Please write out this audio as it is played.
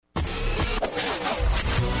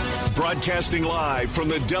Broadcasting live from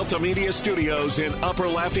the Delta Media Studios in Upper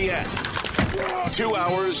Lafayette. 2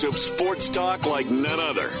 hours of sports talk like none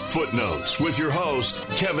other. Footnotes with your host,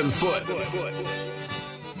 Kevin Foote.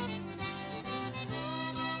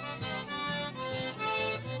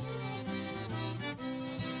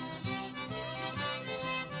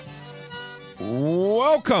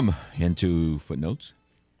 Welcome into Footnotes.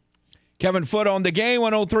 Kevin Foote on the game,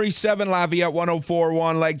 103.7 Lafayette,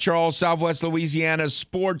 104.1 Lake Charles, Southwest Louisiana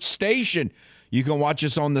Sports Station. You can watch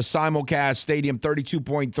us on the simulcast Stadium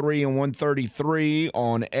 32.3 and 133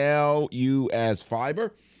 on LUS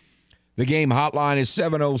Fiber. The game hotline is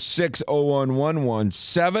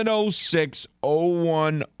 706-0111,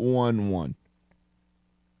 706-0111.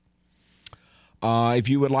 If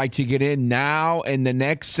you would like to get in now in the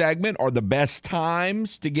next segment or the best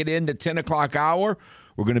times to get in the 10 o'clock hour,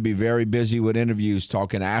 we're going to be very busy with interviews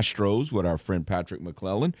talking Astros with our friend Patrick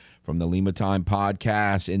McClellan from the Lima Time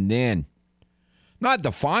podcast. And then, not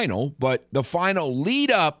the final, but the final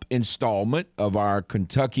lead-up installment of our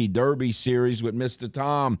Kentucky Derby series with Mr.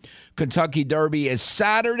 Tom. Kentucky Derby is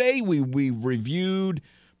Saturday. We reviewed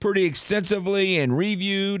pretty extensively and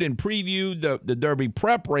reviewed and previewed the Derby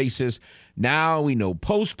prep races. Now we know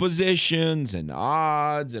post positions and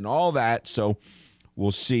odds and all that. So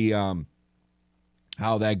we'll see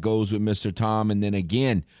how that goes with Mr. Tom. And then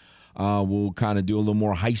again, we'll kind of do a little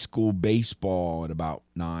more high school baseball at about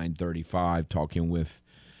 9:35, talking with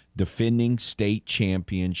defending state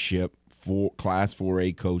championship Class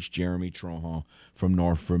 4A coach Jeremy Trahan from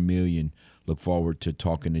North Vermilion. Look forward to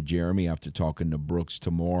talking to Jeremy after talking to Brooks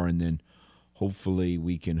tomorrow, and then hopefully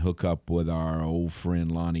we can hook up with our old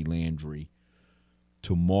friend Lonnie Landry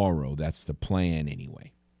tomorrow. That's the plan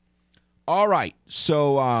anyway. All right,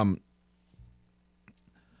 so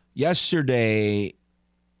yesterday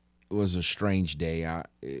was a strange day.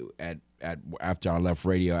 After I left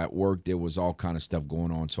radio at work, there was all kind of stuff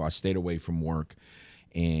going on, so I stayed away from work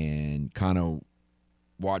and kind of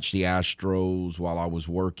watched the Astros while I was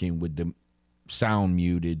working with the sound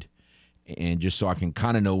muted, and just so I can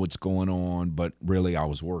kind of know what's going on, but really I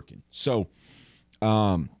was working. So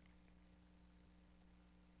I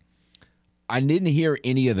didn't hear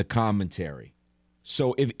any of the commentary.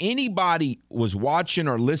 So if anybody was watching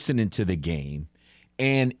or listening to the game,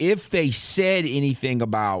 and if they said anything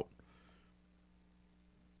about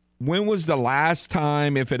when was the last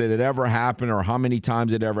time, if it had ever happened, or how many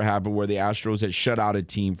times it ever happened where the Astros had shut out a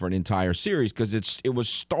team for an entire series, because it was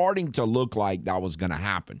starting to look like that was going to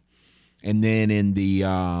happen. And then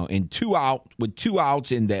with two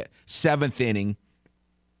outs in the seventh inning,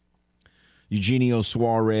 Eugenio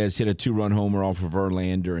Suarez hit a 2-run homer off of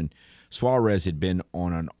Verlander, and Suarez had been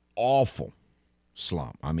on an awful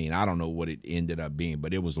slump. I mean, I don't know what it ended up being,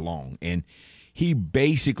 but it was long. And he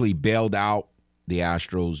basically bailed out the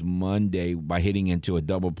Astros Monday by hitting into a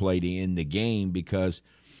double play to end the game because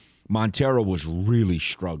Montero was really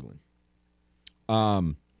struggling.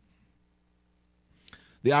 The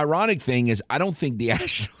ironic thing is I don't think the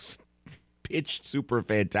Astros pitched super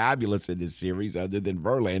fantabulous in this series other than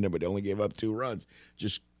Verlander, but they only gave up 2 runs.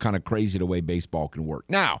 Just kind of crazy the way baseball can work.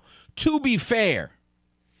 Now, to be fair,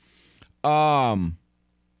 I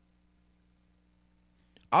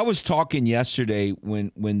was talking yesterday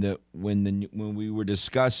when we were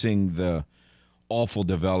discussing the awful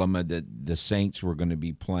development that the Saints were going to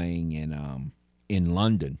be playing in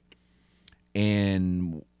London,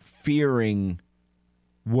 and fearing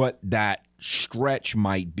what that stretch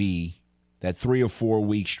might be, that 3 or 4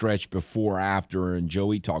 week stretch before, after, and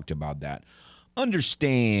Joey talked about that.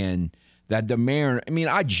 Understand that the Mariners, I mean,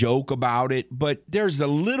 I joke about it, but there's a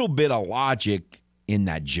little bit of logic in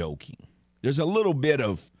that joking. There's a little bit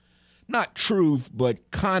of, not truth, but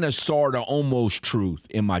kind of sort of almost truth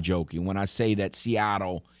in my joking when I say that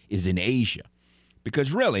Seattle is in Asia.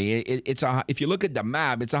 Because really, if you look at the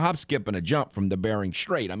map, it's a hop, skip, and a jump from the Bering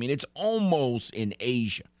Strait. I mean, it's almost in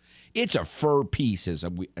Asia. It's a fur piece, as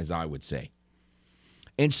I would say.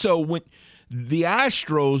 And so when the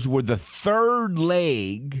Astros were the third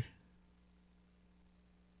leg,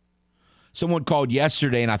 someone called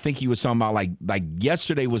yesterday, and I think he was talking about like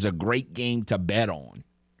yesterday was a great game to bet on.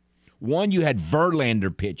 One, you had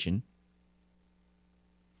Verlander pitching.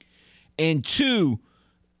 And 2,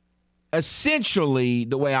 essentially,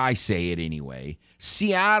 the way I say it anyway,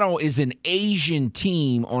 Seattle is an Asian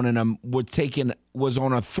team was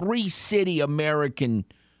on a 3-city American,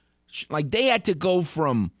 like they had to go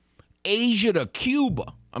from Asia to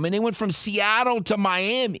Cuba. I mean, they went from Seattle to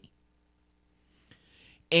Miami.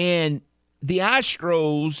 And the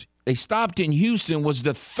Astros, they stopped in Houston, was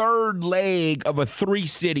the third leg of a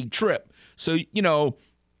 3-city trip. So,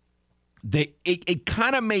 it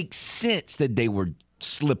kind of makes sense that they were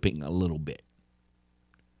slipping a little bit.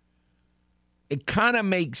 It kind of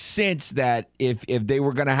makes sense that if they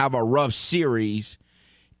were going to have a rough series,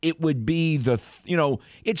 it would be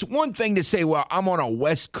it's one thing to say, well, I'm on a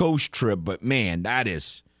West Coast trip, but man, that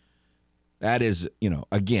is,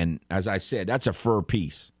 again, as I said, that's a fur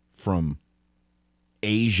piece from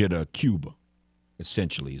Asia to Cuba,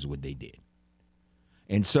 essentially, is what they did.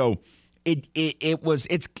 And so it's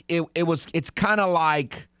kind of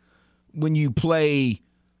like when you play,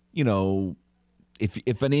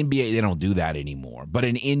 if an NBA, they don't do that anymore, but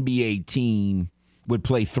an NBA team would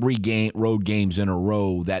play 3 road games in a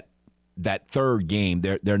row, that third game,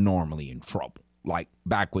 they're normally in trouble. Like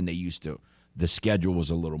back when they used to, the schedule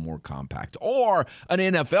was a little more compact. Or an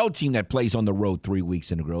NFL team that plays on the road 3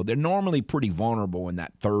 weeks in a row, they're normally pretty vulnerable in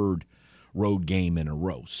that third road game in a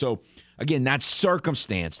row. So, again, that's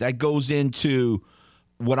circumstance. That goes into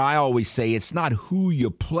what I always say, it's not who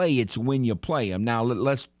you play, it's when you play them. Now,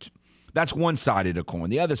 that's one side of the coin.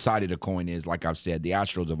 The other side of the coin is, like I've said, the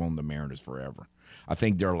Astros have owned the Mariners forever. I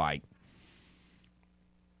think they're like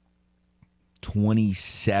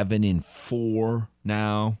 27-4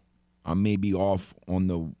 now. I may be off on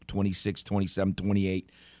the 26, 27, 28.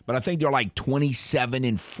 But I think they're like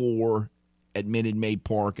 27-4 at Minute Maid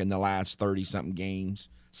Park in the last 30-something games.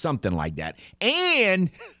 Something like that. And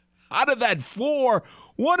out of that 4,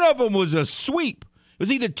 one of them was a sweep. It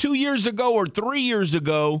was either 2 years ago or 3 years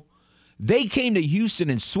ago. They came to Houston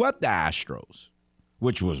and swept the Astros,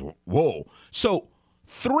 which was, whoa. So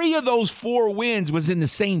 3 of those 4 wins was in the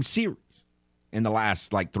same series in the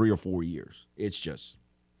last, 3 or 4 years. It's just,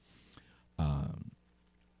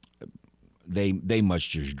 they must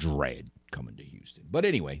just dread coming to Houston. But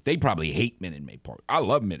anyway, they probably hate Minute Maid Park. I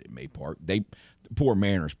love Minute Maid Park. The poor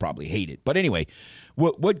Mariners probably hate it. But anyway,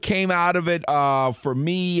 what came out of it for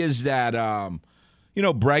me is that,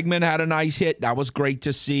 Bregman had a nice hit. That was great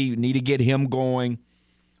to see. Need to get him going.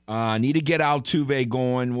 Need to get Altuve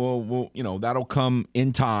going. We'll that'll come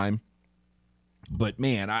in time. But,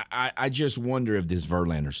 man, I just wonder if this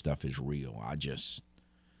Verlander stuff is real.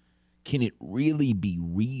 Can it really be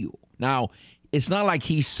real? Now, it's not like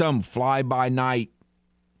he's some fly-by-night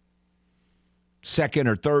second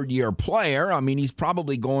or third-year player. I mean, he's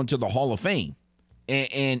probably going to the Hall of Fame.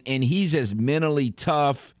 And he's as mentally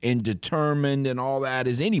tough and determined and all that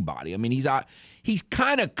as anybody. I mean, he's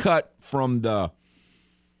kind of cut from the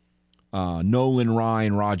Nolan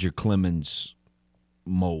Ryan, Roger Clemens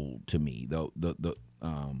mold to me. The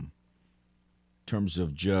terms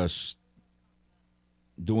of just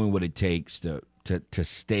doing what it takes to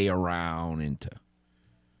stay around and to.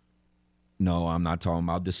 No, I'm not talking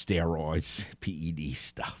about the steroids, PED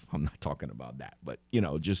stuff. I'm not talking about that. But,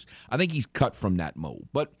 I think he's cut from that mold.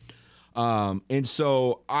 But, and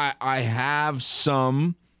so I have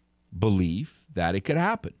some belief that it could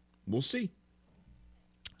happen. We'll see.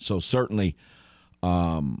 So certainly,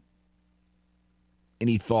 any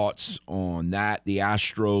thoughts on that? The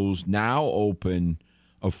Astros now open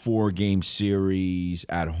a 4-game series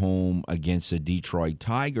at home against the Detroit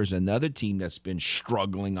Tigers, another team that's been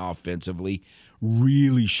struggling offensively,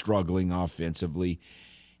 really struggling offensively.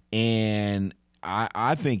 And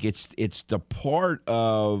I think it's the part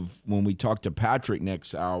of when we talk to Patrick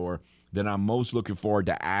next hour that I'm most looking forward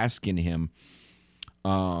to asking him.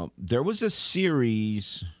 There was a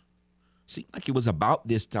series, seemed like it was about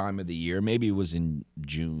this time of the year. Maybe it was in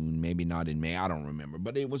June, maybe not in May. I don't remember.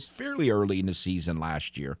 But it was fairly early in the season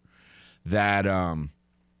last year that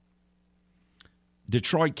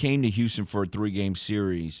Detroit came to Houston for a 3-game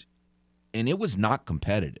series, and it was not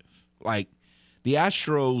competitive. Like, the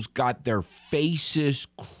Astros got their faces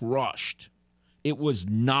crushed. It was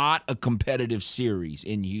not a competitive series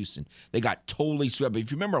in Houston. They got totally swept. If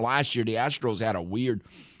you remember last year, the Astros had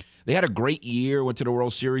they had a great year, went to the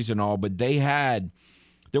World Series and all, but there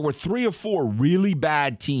were 3 or 4 really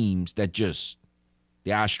bad teams that just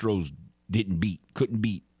the Astros couldn't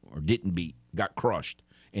beat, got crushed.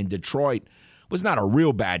 And Detroit was not a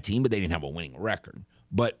real bad team, but they didn't have a winning record.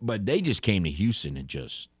 But they just came to Houston and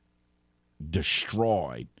just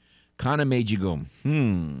destroyed. Kind of made you go,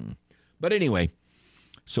 But anyway,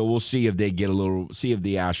 so we'll see if the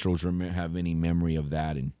Astros have any memory of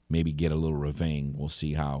that and maybe get a little revenge. We'll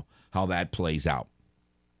see how that plays out.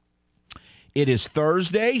 It is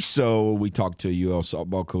Thursday, so we talked to UL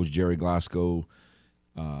softball coach Jerry Glasgow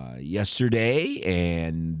yesterday,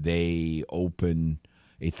 and they open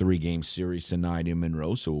a 3-game series tonight in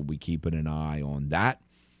Monroe, so we'll be keeping an eye on that.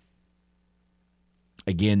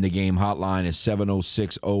 Again, the game hotline is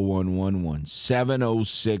 706-0111.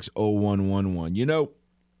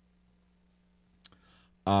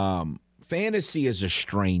 706-0111. fantasy is a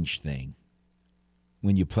strange thing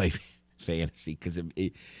when you play fantasy because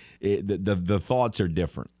the thoughts are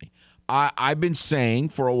different. I've been saying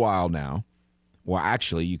for a while now, well,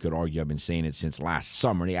 actually, you could argue I've been saying it since last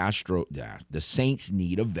summer, the Saints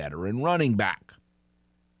need a veteran running back.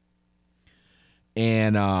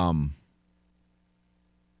 And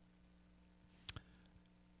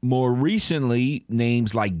more recently,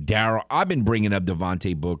 names like Darrell. I've been bringing up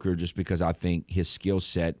Devontae Booker just because I think his skill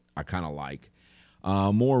set I kind of like.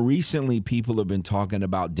 More recently, people have been talking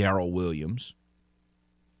about Darrell Williams.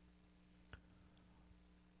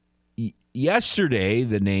 Yesterday,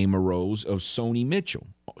 the name arose of Sony Michel,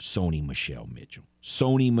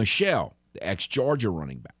 the ex-Georgia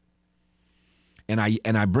running back. And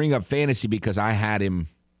I bring up fantasy because I had him,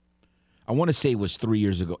 I want to say it was 3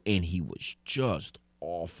 years ago, and he was just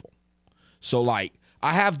awful. So, like,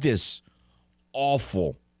 I have this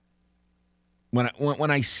awful, when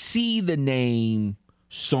I see the name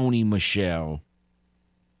Sony Michel,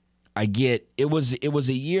 I get it was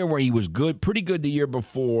a year where he was good, pretty good the year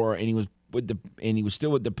before, and he was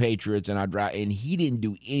still with the Patriots, and he didn't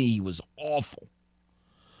do any. He was awful.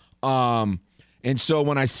 And so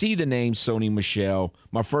when I see the name Sony Michel,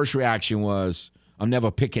 my first reaction was, I'm never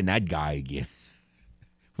picking that guy again.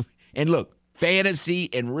 And look, fantasy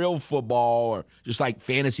and real football, or just like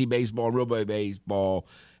fantasy baseball and real baseball,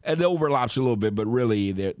 it overlaps a little bit, but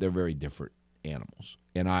really they're very different animals.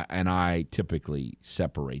 And I typically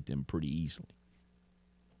separate them pretty easily.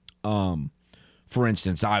 For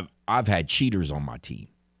instance, I've had cheaters on my team.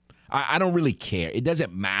 I don't really care. It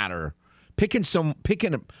doesn't matter. Picking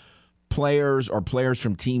players or players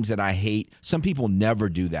from teams that I hate. Some people never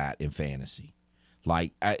do that in fantasy.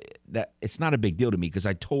 Like that, it's not a big deal to me because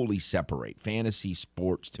I totally separate. Fantasy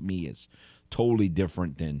sports to me is totally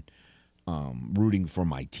different than rooting for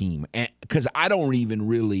my team. Because I don't even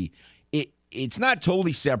really. It's not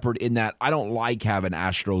totally separate in that I don't like having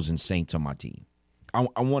Astros and Saints on my team. I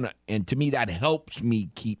want to, and to me that helps me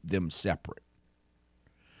keep them separate.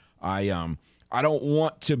 I don't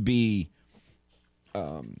want to be.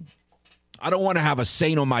 I don't want to have a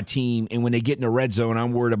Saint on my team, and when they get in the red zone,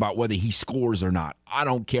 I'm worried about whether he scores or not. I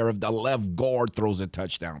don't care if the left guard throws a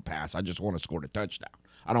touchdown pass. I just want to score the touchdown.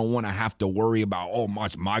 I don't want to have to worry about,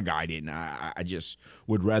 my guy didn't. I just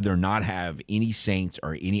would rather not have any Saints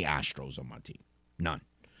or any Astros on my team. None.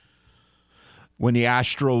 When the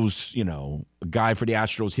Astros, a guy for the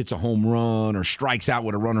Astros hits a home run or strikes out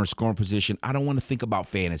with a runner in scoring position, I don't want to think about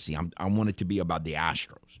fantasy. I want it to be about the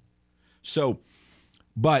Astros. So,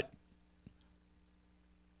 but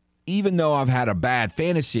even though I've had a bad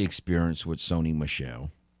fantasy experience with Sony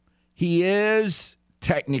Michel, he is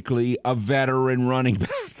technically a veteran running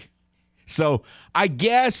back. So I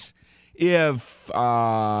guess if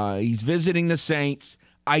he's visiting the Saints,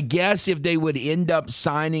 I guess if they would end up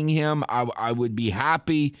signing him, I would be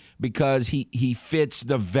happy because he fits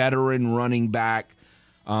the veteran running back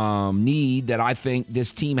need that I think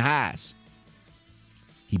this team has.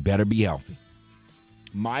 He better be healthy.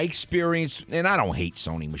 My experience, and I don't hate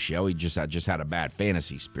Sony Michel. I just had a bad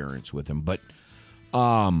fantasy experience with him. But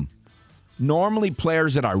normally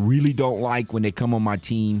players that I really don't like when they come on my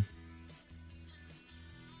team,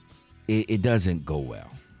 it doesn't go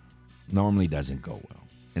well. Normally doesn't go well.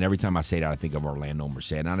 And every time I say that, I think of Orlando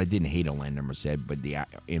Merced. And I didn't hate Orlando Merced, but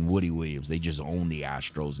in Woody Williams, they just owned the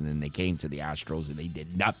Astros. And then they came to the Astros and they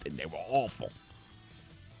did nothing. They were awful.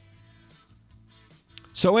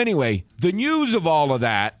 So anyway, the news of all of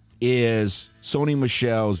that is Sony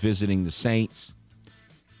Michel's visiting the Saints.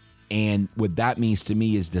 And what that means to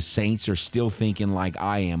me is the Saints are still thinking like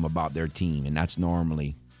I am about their team. And that's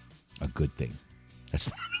normally a good thing. That's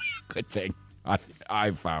normally a good thing.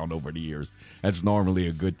 I've found over the years. That's normally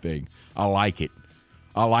a good thing. I like it.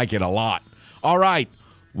 I like it a lot. All right.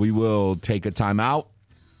 We will take a timeout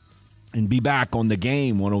and be back on the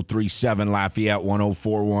game. 103.7 Lafayette,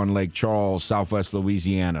 104.1 Lake Charles, Southwest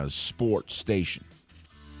Louisiana's sports station.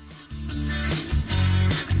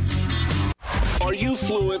 Are you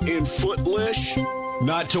fluent in Footlish?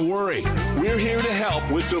 Not to worry. We're here to help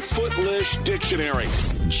with the Footlish Dictionary.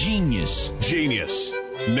 Genius.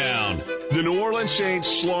 Noun. The New Orleans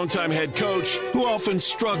Saints' longtime head coach who often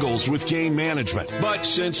struggles with game management. But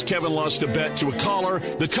since Kevin lost a bet to a caller,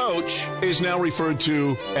 the coach is now referred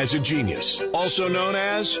to as a genius, also known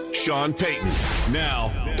as Sean Payton. Now,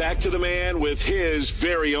 back to the man with his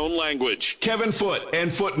very own language, Kevin Foote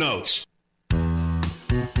and Footnotes.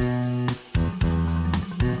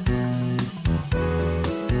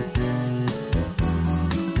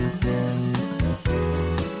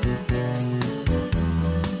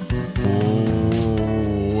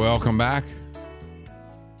 Welcome back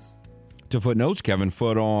To Footnotes, Kevin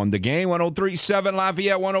Foote on the game. 103.7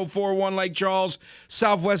 Lafayette, 104.1 Lake Charles,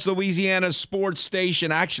 Southwest Louisiana sports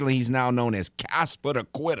station. Actually, he's now known as Casper the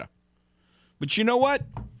Quitter. But you know what?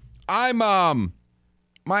 My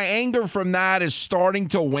anger from that is starting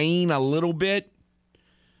to wane a little bit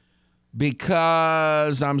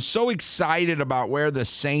because I'm so excited about where the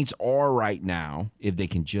Saints are right now if they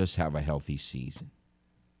can just have a healthy season.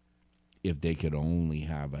 If they could only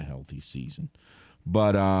have a healthy season.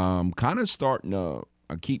 But kind of starting to,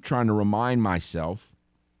 I keep trying to remind myself,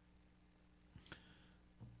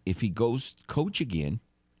 if he goes coach again,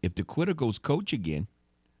 if the Quitter goes coach again,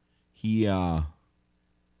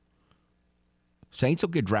 Saints will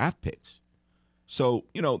get draft picks. So,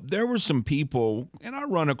 there were some people, and I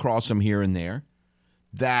run across them here and there,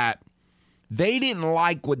 that they didn't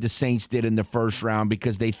like what the Saints did in the first round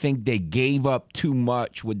because they think they gave up too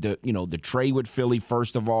much with the trade with Philly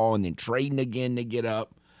first of all, and then trading again to get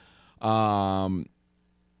up. And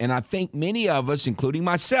I think many of us, including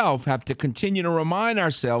myself, have to continue to remind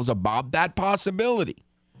ourselves about that possibility.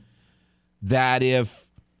 That if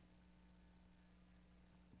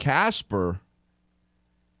Casper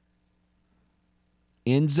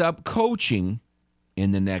ends up coaching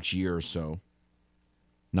in the next year or so,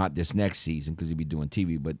 not this next season because he'd be doing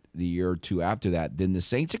TV, but the year or two after that, then the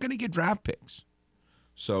Saints are going to get draft picks.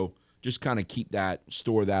 So just kind of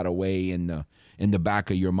store that away in the back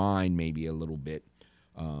of your mind maybe a little bit.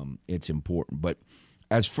 It's important. But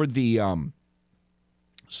as for the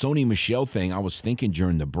Sony Michel thing, I was thinking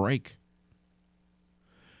during the break.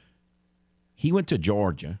 He went to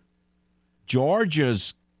Georgia.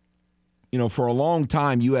 Georgia's, for a long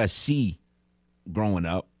time, USC growing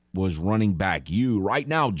up was running back U. Right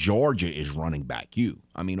now, Georgia is running back U.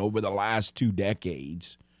 I mean, over the last 2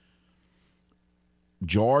 decades,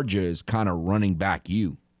 Georgia is kind of running back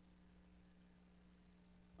U.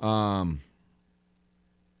 I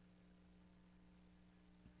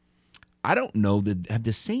don't know that have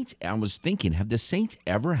the Saints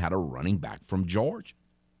ever had a running back from Georgia?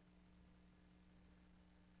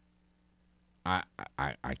 I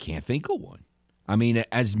can't think of one. I mean,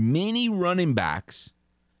 as many running backs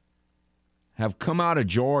have come out of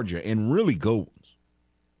Georgia and really good ones.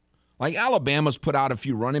 Like Alabama's put out a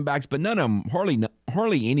few running backs, but none of them, hardly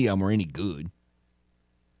any of them are any good.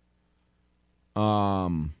 I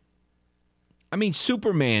mean,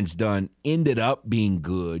 Superman's ended up being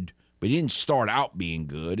good, but he didn't start out being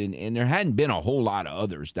good, and there hadn't been a whole lot of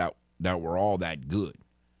others that were all that good.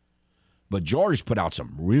 But Georgia's put out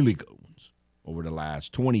some really good ones over the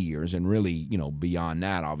last 20 years, and really, beyond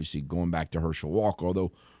that, obviously going back to Herschel Walker,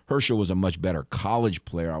 although Herschel was a much better college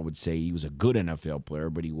player, I would say. He was a good NFL player,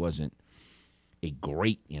 but he wasn't a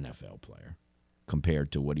great NFL player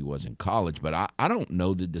compared to what he was in college. But I don't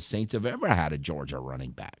know that the Saints have ever had a Georgia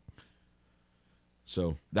running back.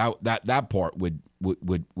 So that part would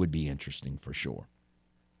be interesting for sure.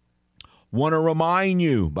 Want to remind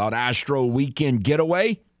you about Astro Weekend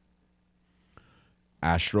Getaway.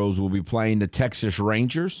 Astros will be playing the Texas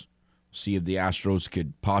Rangers. See if the Astros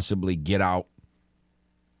could possibly get out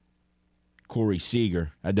Corey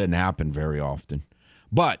Seager. That doesn't happen very often.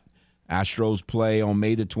 But Astros play on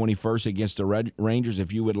May the 21st against the Rangers.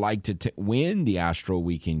 If you would like to win the Astro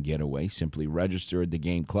Weekend Getaway, simply register at the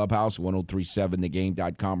Game Clubhouse,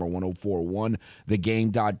 1037thegame.com or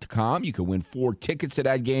 1041thegame.com. You can win 4 tickets to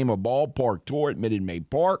that game, a ballpark tour at Minute Maid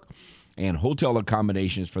Park, and hotel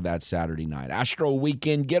accommodations for that Saturday night. Astro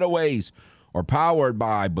Weekend Getaways are powered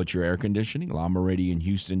by Butcher Air Conditioning, La Meridian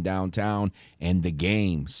Houston downtown, and The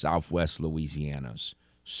Game, Southwest Louisiana's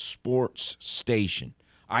sports station.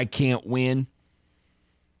 I can't win.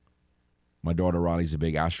 My daughter Riley's a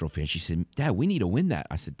big Astro fan. She said, Dad, we need to win that.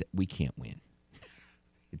 I said, we can't win.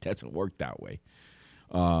 It doesn't work that way.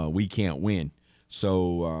 We can't win.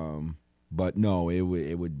 So, but no, it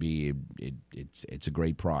would be it's a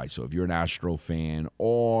great prize. So if you're an Astro fan,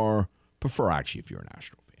 or prefer actually if you're an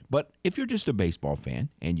Astro fan, but if you're just a baseball fan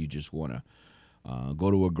and you just want to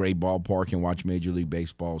go to a great ballpark and watch Major League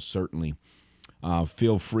Baseball, certainly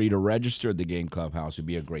feel free to register at the Game Clubhouse. It would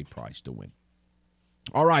be a great prize to win.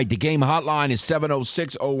 All right, the game hotline is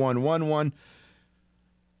 706-0111.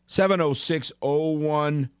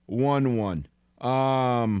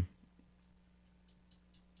 706-0111.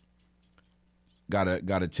 Got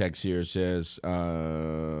a text here, says,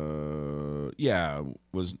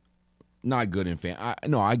 was not good in fan.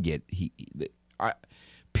 I get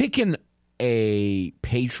picking a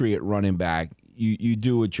Patriot running back, you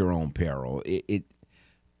do at your own peril. It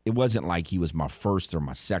wasn't like he was my first or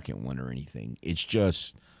my second one or anything. It's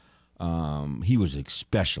just he was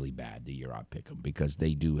especially bad the year I picked him because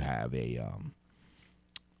they do have a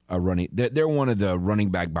a running. They're one of the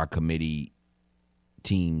running back by committee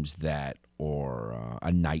teams that are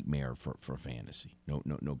a nightmare for fantasy.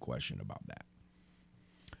 No question about that.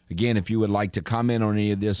 Again, if you would like to comment on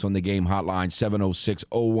any of this on the game hotline,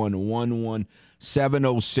 706-0111,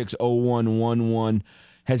 706-0111.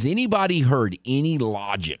 Has anybody heard any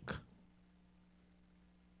logic?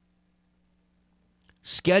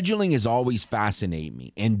 Scheduling has always fascinated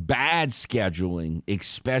me, and bad scheduling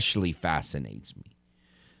especially fascinates me.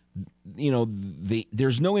 You know,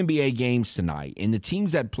 there's no NBA games tonight, and the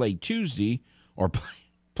teams that play Tuesday are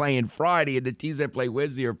playing Friday, and the teams that play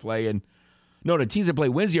Wednesday are playing. No, the teams that play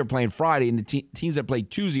Wednesday are playing Friday, and the teams that play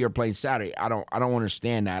Tuesday are playing Saturday. I don't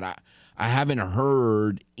understand that. I haven't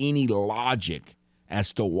heard any logic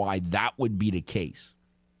as to why that would be the case.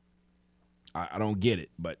 I don't get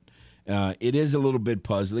it, but it is a little bit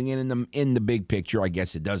puzzling. And in the big picture, I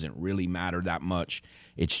guess it doesn't really matter that much.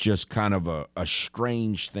 It's just kind of a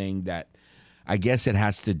strange thing that I guess it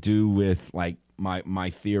has to do with like my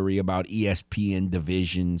theory about ESPN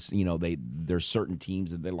divisions. You know, there's certain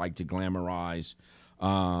teams that they like to glamorize,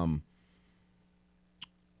 or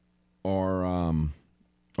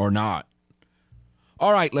not.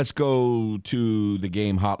 All right, let's go to the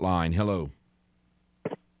game hotline. Hello.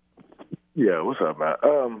 Yeah, what's up, man?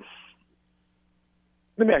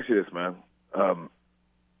 Let me ask you this, man.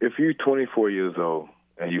 If you're 24 years old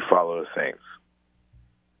and you follow the Saints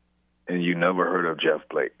and you never heard of Jeff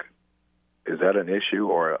Blake, is that an issue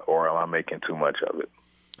or am I making too much of it?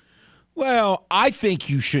 Well, I think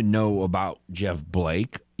you should know about Jeff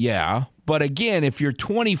Blake, yeah. But again, if you're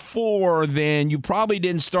 24, then you probably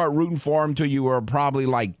didn't start rooting for him until you were probably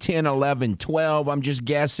like 10, 11, 12, I'm just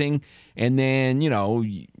guessing. And then, you know,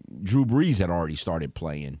 Drew Brees had already started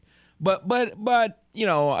playing. But you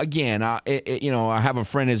know, again, I have a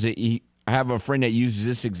friend that uses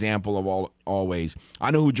this example of always.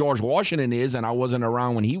 I know who George Washington is, and I wasn't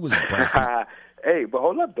around when he was president. Hey, but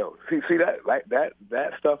hold up though. See that like that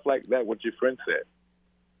stuff like that. What your friend said.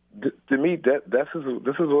 To me, this is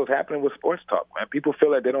what's happening with sports talk, man. People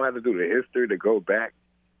feel like they don't have to do the history to go back.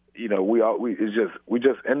 You know, we just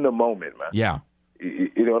in the moment, man. Yeah.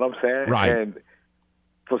 You know what I'm saying? Right. And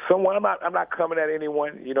for someone, I'm not coming at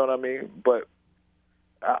anyone. You know what I mean? But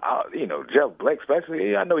you know, Jeff Blake,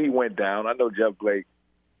 especially. I know he went down. I know Jeff Blake.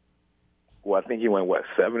 Well, I think he went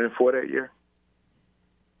 7-4 that year.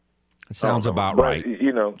 It sounds about but, right.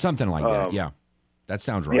 You know, something like that. Yeah. That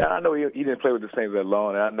sounds right. Yeah, I know he didn't play with the Saints that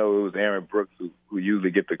long, and I know it was Aaron Brooks who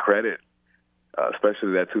usually get the credit,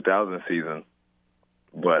 especially that 2000 season.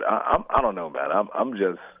 But I don't know, man. I'm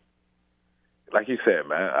just like you said,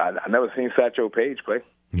 man. I never seen Satchel Paige play.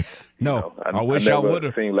 No, you know, I wish I would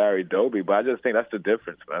have seen Larry Doby, but I just think that's the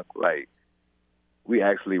difference, man. Like we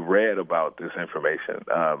actually read about this information.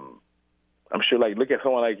 I'm sure, like look at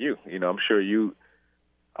someone like you. You know, I'm sure you.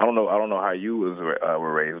 I don't know how you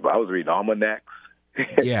were raised, but I was reading almanacs.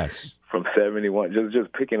 Yes. From 71,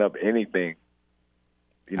 just picking up anything,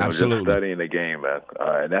 you know, Absolutely. Just studying the game, man.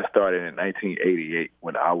 And that started in 1988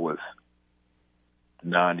 when I was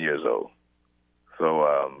 9 years old.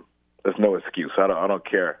 So there's no excuse. I don't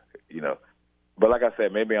care, you know. But like I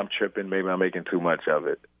said, maybe I'm tripping, maybe I'm making too much of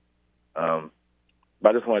it. But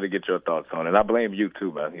I just wanted to get your thoughts on it. And I blame you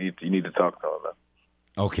too, man. You need to talk to him, man.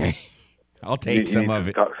 Okay. I'll take some of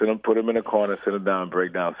it. Sit him, put him in a corner, sit him down,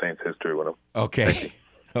 break down Saints history with him. Okay.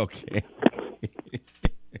 Okay.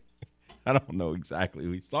 I don't know exactly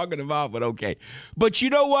what he's talking about, but okay. But you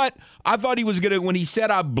know what? I thought he was going to, when he said,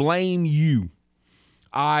 I blame you,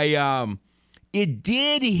 it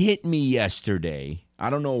did hit me yesterday. I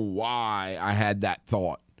don't know why I had that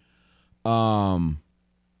thought. But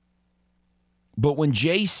when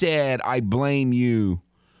Jay said, I blame you,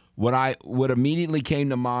 what immediately came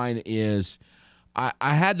to mind is I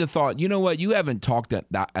had the thought, you know what? You haven't talked that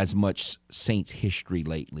as much Saints history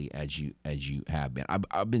lately as you have been.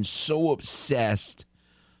 I've been so obsessed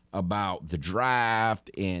about the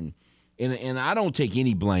draft, and I don't take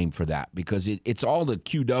any blame for that because it's all the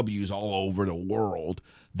QWs all over the world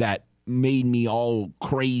that made me all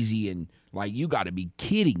crazy and like, you got to be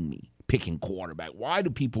kidding me picking quarterback. Why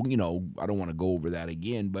do people, you know, I don't want to go over that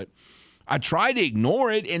again, but I tried to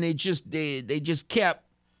ignore it, and it just they just kept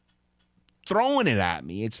throwing it at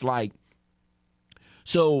me. It's like,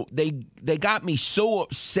 so they got me so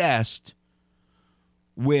obsessed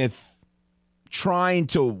with trying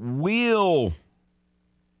to will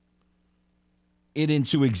it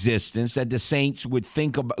into existence that the Saints would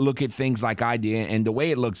look at things like I did, and the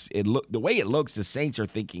way it looks, the Saints are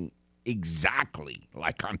thinking exactly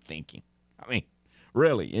like I'm thinking. I mean,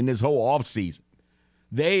 really, in this whole offseason.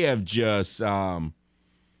 They have just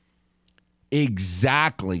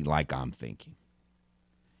exactly like I'm thinking.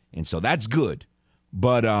 And so that's good.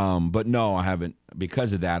 But no, I haven't.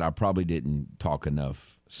 Because of that, I probably didn't talk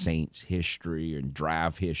enough Saints history and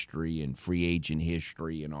draft history and free agent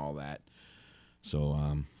history and all that.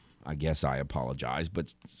 So I guess I apologize.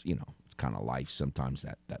 But, it's kind of life. Sometimes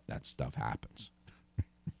that stuff happens.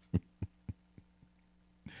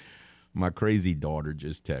 My crazy daughter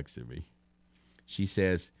just texted me. She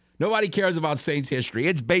says, nobody cares about Saints history.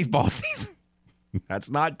 It's baseball season. That's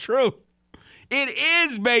not true. It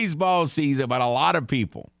is baseball season, but a lot of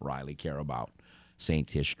people, Riley, care about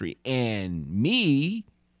Saints history. And me,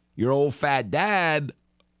 your old fat dad,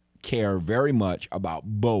 care very much about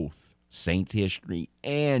both Saints history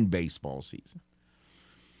and baseball season.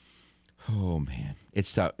 Oh, man.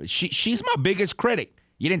 It's tough. She's my biggest critic.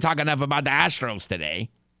 You didn't talk enough about the Astros today.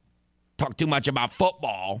 Talk too much about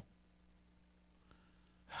football.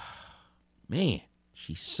 Man,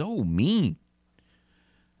 she's so mean.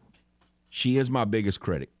 She is my biggest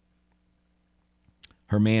critic.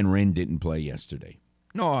 Her man, Ren, didn't play yesterday.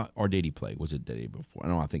 No, or did he play? Was it the day before?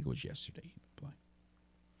 No, I think it was yesterday he didn't play.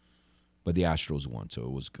 But the Astros won, so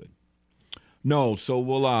it was good. No, so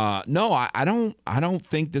we'll I don't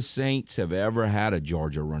think the Saints have ever had a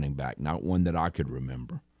Georgia running back, not one that I could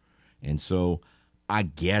remember. And so I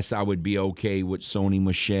guess I would be okay with Sony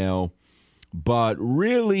Michel, but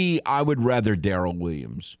really I would rather Darrell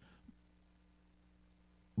Williams.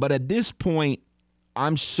 But at this point,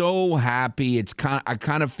 I'm so happy. I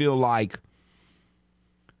kind of feel like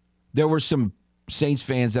there were some Saints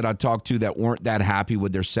fans that I talked to that weren't that happy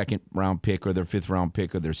with their second-round pick or their fifth-round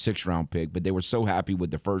pick or their sixth-round pick, but they were so happy with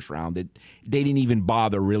the first round that they didn't even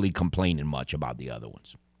bother really complaining much about the other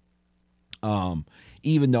ones.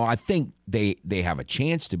 Even though I think they have a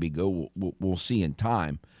chance to be good, we'll see in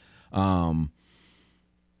time.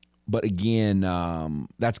 But again,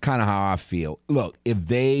 that's kind of how I feel. Look, if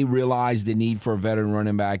they realize the need for a veteran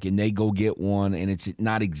running back and they go get one and it's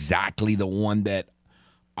not exactly the one that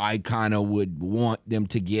I kind of would want them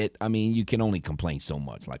to get, I mean, you can only complain so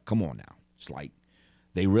much. Like, come on now. It's like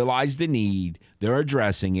they realize the need. They're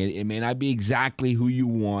addressing it. It may not be exactly who you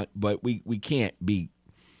want, but we can't be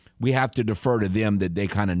 – we have to defer to them that they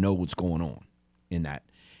kind of know what's going on in that.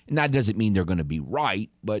 And that doesn't mean they're going to be right,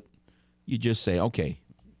 but you just say, okay,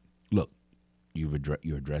 look, you're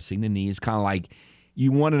addressing the need. It's kind of like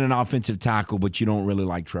you wanted an offensive tackle, but you don't really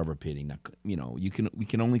like Trevor Pitting. Now, we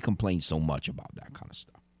can only complain so much about that kind of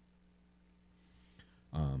stuff.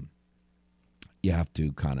 You have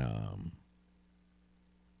to kind of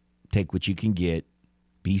take what you can get,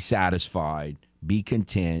 be satisfied, be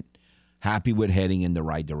content, happy with heading in the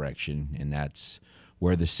right direction, and that's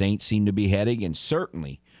where the Saints seem to be heading, and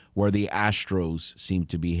certainly where the Astros seem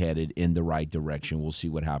to be headed in the right direction. We'll see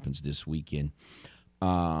what happens this weekend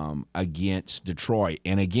against Detroit.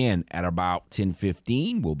 And again, at about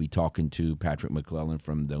 10:15, we'll be talking to Patrick McClellan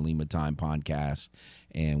from the Lima Time podcast,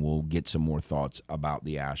 and we'll get some more thoughts about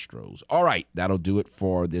the Astros. All right, that'll do it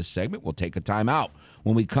for this segment. We'll take a timeout.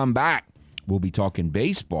 When we come back, we'll be talking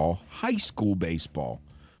baseball, high school baseball,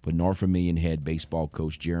 with North Vermilion head baseball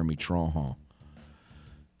coach Jeremy Tronjon,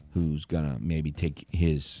 who's going to maybe take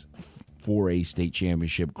his 4A state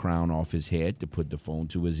championship crown off his head to put the phone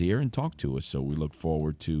to his ear and talk to us. So we look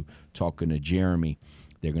forward to talking to Jeremy.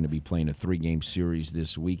 They're going to be playing a 3-game series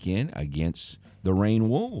this weekend against the Rain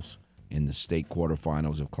Wolves in the state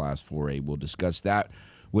quarterfinals of Class 4A. We'll discuss that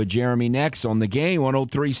with Jeremy next on The Game.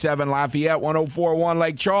 103.7 Lafayette, 104.1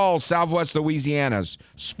 Lake Charles, Southwest Louisiana's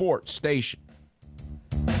sports station.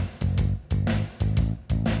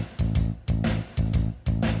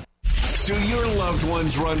 Do your loved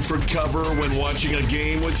ones run for cover when watching a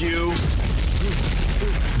game with you?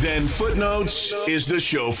 Then Footnotes is the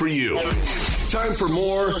show for you. Time for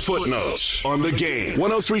more Footnotes on The Game.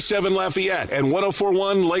 103.7 Lafayette and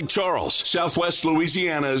 104.1 Lake Charles, Southwest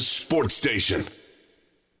Louisiana's sports station.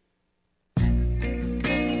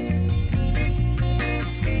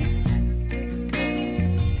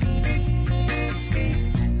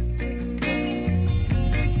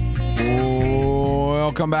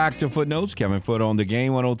 Welcome back to Footnotes. Kevin Foote on The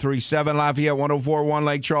Game. 103.7 Lafayette, 104.1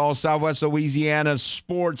 Lake Charles, Southwest Louisiana's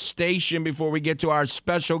sports station. Before we get to our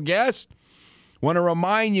special guest, want to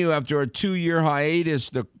remind you, after a 2-year hiatus,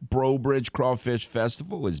 the Breaux Bridge Crawfish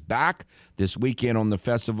Festival is back this weekend on the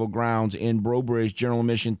festival grounds in Breaux Bridge. General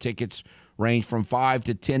admission tickets range from $5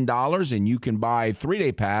 to $10, and you can buy a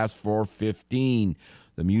 3-day pass for $15.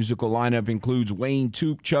 The musical lineup includes Wayne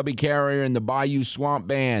Toop, Chubby Carrier, and the Bayou Swamp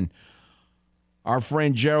Band. Our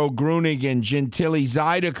friend Gerald Grunig and Gentili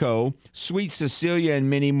Zydeco, Sweet Cecilia, and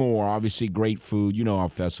many more. Obviously, great food. You know how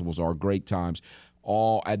festivals are, great times.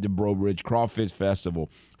 all at the Breaux Bridge Crawfish Festival.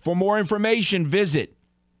 For more information, visit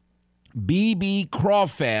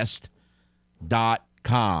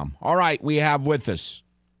bbcrawfest.com. All right, we have with us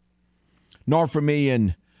North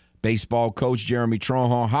Vermilion baseball coach Jeremy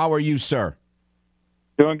Tronholm. How are you, sir?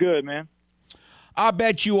 Doing good, man. I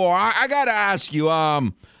bet you are. I got to ask you,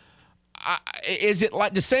 is it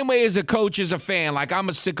like the same way as a coach is a fan? Like, I'm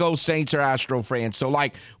a sicko Saints or Astro fan. So,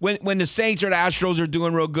 like, when the Saints or the Astros are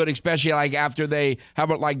doing real good, especially, like, after they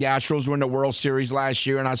have it, like the Astros were in the World Series last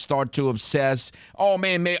year, and I start to obsess, oh,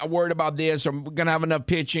 man, I'm worried about this, or we're going to have enough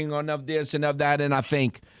pitching, or enough this, enough that, and I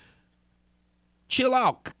think, chill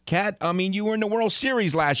out, Cat. I mean, you were in the World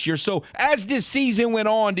Series last year. So as this season went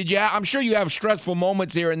on, I'm sure you have stressful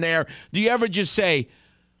moments here and there. Do you ever just say,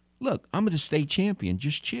 look, I'm the state champion,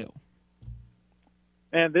 just chill?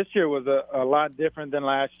 Man, this year was a lot different than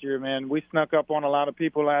last year, man. We snuck up on a lot of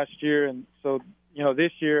people last year. And so,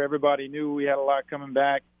 this year everybody knew we had a lot coming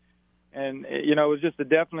back. And, it was just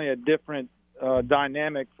definitely a different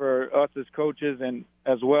dynamic for us as coaches and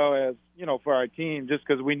as well as, for our team, just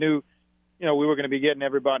because we knew, we were going to be getting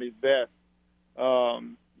everybody's best. So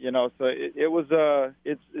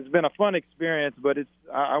it's been a fun experience, but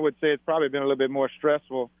I would say it's probably been a little bit more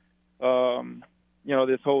stressful,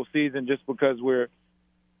 this whole season, just because we're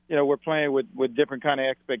playing with different kind of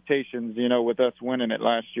expectations, with us winning it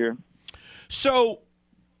last year. So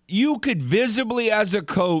you could visibly, as a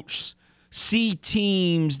coach, see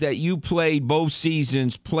teams that you played both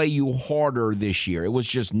seasons play you harder this year. It was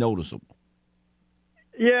just noticeable.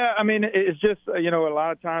 Yeah, I mean, it's just, a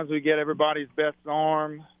lot of times we get everybody's best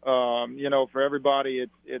arm. For everybody,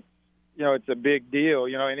 it's a big deal.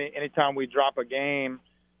 Anytime we drop a game,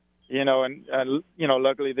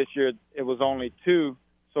 luckily this year it was only 2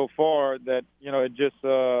 so far that, it just,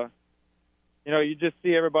 you just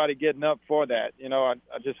see everybody getting up for that. I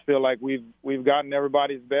just feel like we've gotten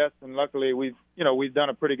everybody's best, and luckily we've done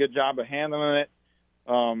a pretty good job of handling it.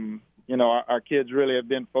 Our kids really have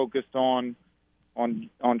been focused on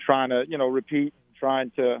trying to, repeat,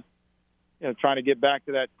 trying to get back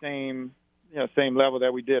to that same level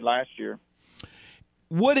that we did last year.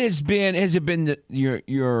 What has it been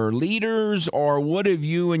your leaders, or what have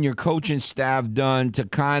you and your coaching staff done to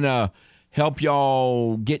kind of help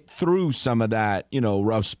y'all get through some of that,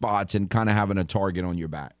 rough spots and kind of having a target on your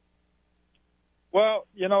back? Well,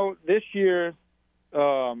 this year,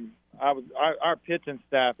 our pitching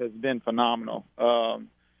staff has been phenomenal.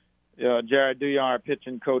 Jared Duyon, our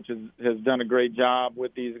pitching coach, has done a great job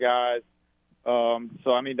with these guys.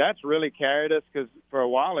 That's really carried us, because for a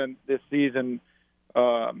while in this season,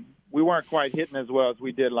 we weren't quite hitting as well as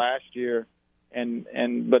we did last year.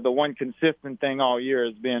 But the one consistent thing all year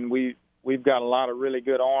has been we've got a lot of really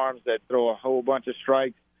good arms that throw a whole bunch of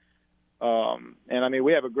strikes.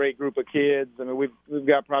 We have a great group of kids. We've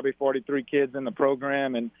got probably 43 kids in the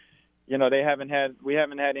program, and we haven't had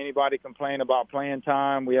anybody complain about playing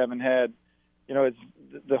time. We haven't had, it's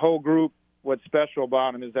the whole group. What's special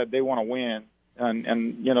about them is that they want to win, and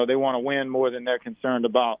they want to win more than they're concerned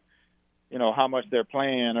about, how much they're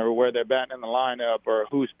playing or where they're batting in the lineup or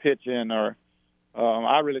who's pitching. Or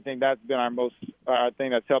I really think that's been our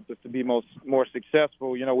thing that's helped us to be more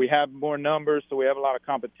successful. We have more numbers, so we have a lot of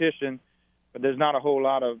competition, but there's not a whole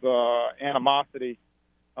lot of animosity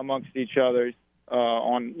amongst each other.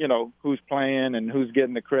 On who's playing and who's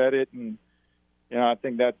getting the credit, and I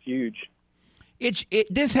think that's huge.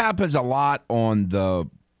 This happens a lot on the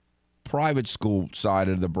private school side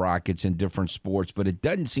of the brackets in different sports, but it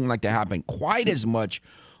doesn't seem like to happen quite as much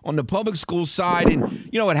on the public school side. And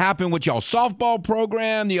it happened with y'all softball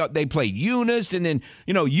program. They played Eunice, and then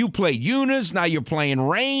you played Eunice. Now you're playing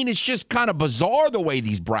Rain. It's just kind of bizarre the way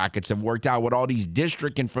these brackets have worked out with all these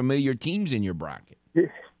district and familiar teams in your bracket.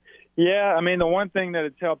 Yeah, the one thing that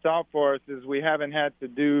it's helped out for us is we haven't had to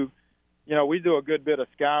do, we do a good bit of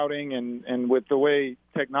scouting, and with the way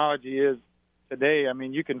technology is today,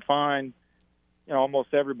 you can find,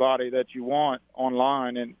 almost everybody that you want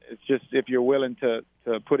online, and it's just if you're willing to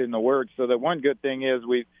put in the work. So the one good thing is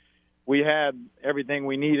we had everything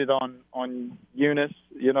we needed on Eunice,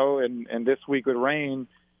 and this week with Rain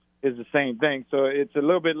is the same thing. So it's a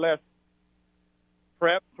little bit less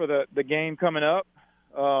prep for the game coming up.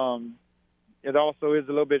 It also is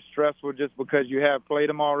a little bit stressful just because you have played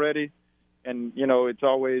them already, and it's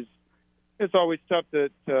always tough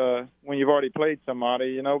to when you've already played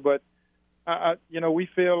somebody, But we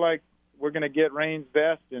feel like we're going to get Rain's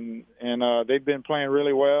best, and they've been playing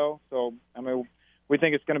really well. So we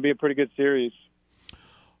think it's going to be a pretty good series.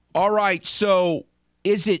 All right. So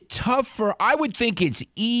is it tough I would think it's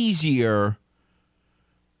easier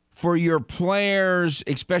for your players,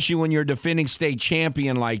 especially when you're a defending state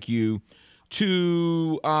champion like you,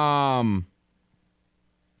 to I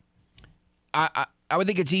would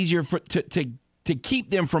think it's easier to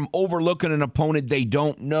keep them from overlooking an opponent they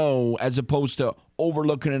don't know as opposed to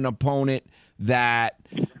overlooking an opponent that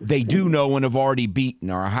they do know and have already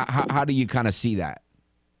beaten? Or how do you kind of see that?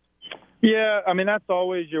 Yeah, I mean, that's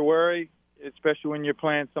always your worry, especially when you're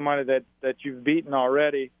playing somebody that you've beaten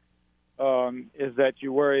already, is that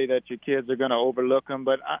you worry that your kids are going to overlook them.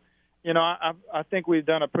 But, I think we've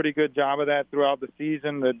done a pretty good job of that throughout the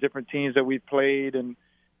season, the different teams that we've played, and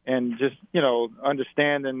just,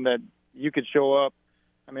 understanding that you could show up.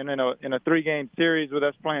 I mean, in a 3-game series with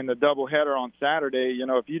us playing the doubleheader on Saturday,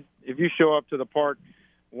 if you show up to the park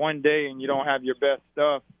one day and you don't have your best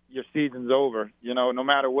stuff, your season's over. No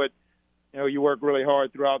matter what, you work really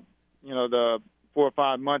hard throughout, the 4 or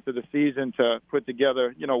 5 months of the season to put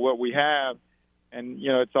together, what we have. And,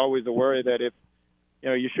 it's always a worry that if,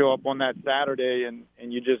 you show up on that Saturday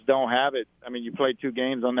and you just don't have it. I mean, you play 2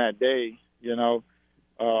 games on that day,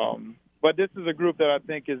 but this is a group that I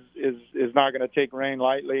think is not going to take rain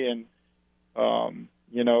lightly, and and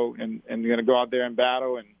going to go out there and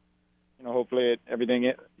battle, and hopefully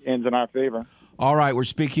everything ends in our favor. All right, we're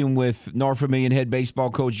speaking with Norfolk Vermilion head baseball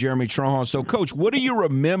coach Jeremy Trahan. So, Coach, what do you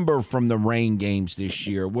remember from the rain games this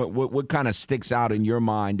year? What kind of sticks out in your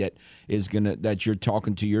mind that you're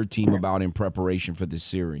talking to your team about in preparation for this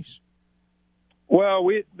series? Well,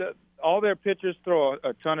 all their pitchers throw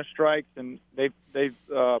a ton of strikes, and they've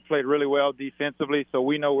played really well defensively. So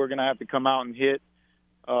we know we're going to have to come out and hit.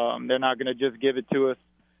 They're not going to just give it to us.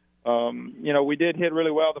 We did hit really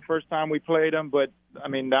well the first time we played them, but, I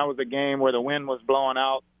mean, that was a game where the wind was blowing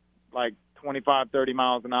out like 25, 30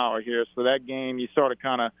 miles an hour here. So that game, you sort of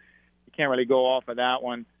you can't really go off of that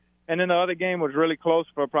one. And then the other game was really close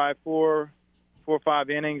for probably four or 5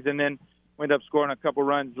 innings, and then we ended up scoring a couple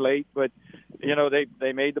runs late. But,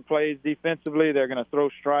 they made the plays defensively. They're going to throw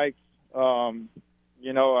strikes. The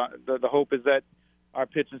hope is that our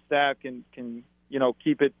pitching staff can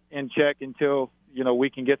keep it in check until – we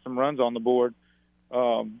can get some runs on the board.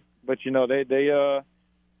 But they've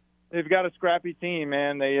got a scrappy team,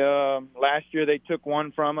 man. They last year they took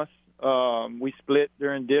one from us. We split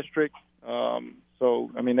during district.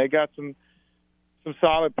 So I mean, they got some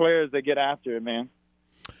solid players that get after it, man.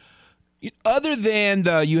 Other than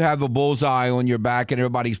you have a bullseye on your back and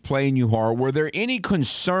everybody's playing you hard, were there any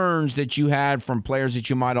concerns that you had from players that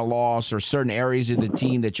you might have lost, or certain areas of the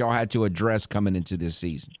team that y'all had to address coming into this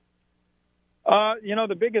season?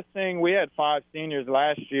 The biggest thing, we had 5 seniors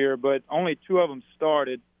last year, but only 2 of them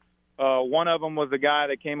started. One of them was the guy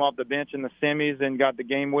that came off the bench in the semis and got the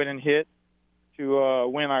game-winning hit to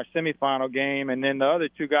win our semifinal game. And then the other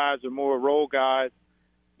 2 guys are more role guys.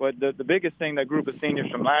 But the biggest thing, that group of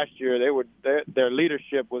seniors from last year, their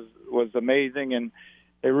leadership was amazing, and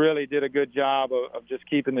they really did a good job of just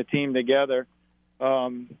keeping the team together.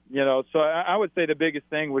 So I would say the biggest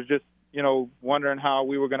thing was just, wondering how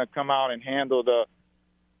we were going to come out and handle the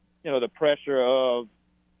pressure of,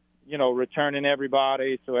 returning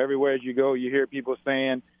everybody. So everywhere as you go, you hear people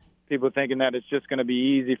thinking that it's just going to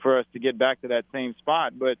be easy for us to get back to that same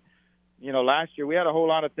spot. But, last year we had a whole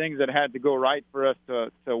lot of things that had to go right for us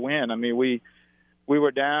to win. I mean, we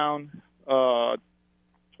were down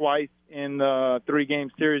twice in the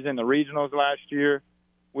 3-game series in the regionals last year.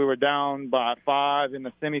 We were down by 5 in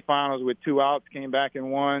the semifinals with 2 outs, came back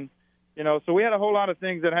and won. So we had a whole lot of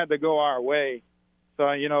things that had to go our way.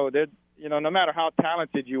 So, no matter how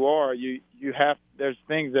talented you are, there's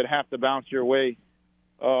things that have to bounce your way,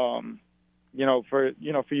 for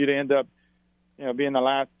you to end up, being the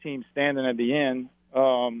last team standing at the end.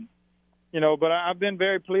 But I've been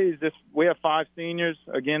very pleased. We have 5 seniors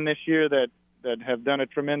again this year that have done a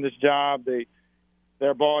tremendous job.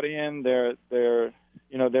 They're bought in. They're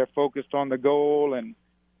focused on the goal, and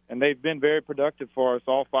they've been very productive for us,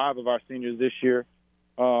 all 5 of our seniors this year.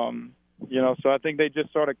 So I think they just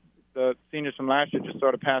the seniors from last year just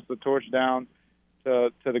sort of passed the torch down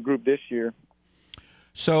to the group this year.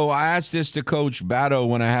 So I asked this to Coach Batto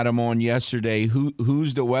when I had him on yesterday.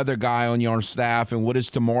 Who's the weather guy on your staff, and what is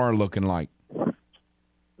tomorrow looking like?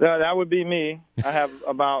 That would be me. I have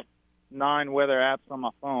about 9 weather apps on my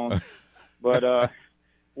phone. But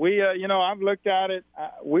I've looked at it.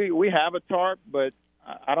 We have a tarp, but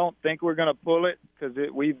I don't think we're going to pull it because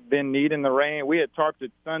we've been needing the rain. We had tarped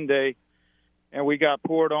it Sunday, and we got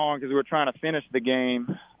poured on because we were trying to finish the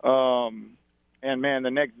game. And, man, the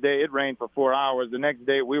next day it rained for 4 hours. The next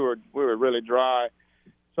day we were really dry.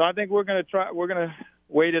 So I think we're going to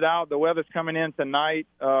wait it out. The weather's coming in tonight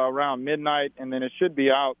around midnight, and then it should be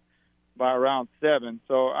out by around 7.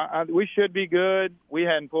 So we should be good. We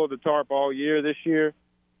hadn't pulled the tarp all year this year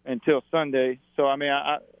until Sunday. So, I mean,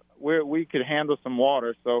 we could handle some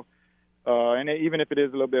water. So, and even if it is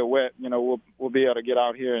a little bit wet, you know, we'll be able to get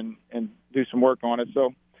out here and do some work on it.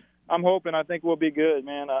 So I'm hoping, I think we'll be good,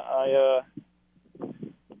 man. I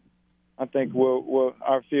think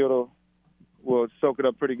our field will soak it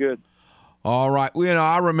up pretty good. All right. Well, you know,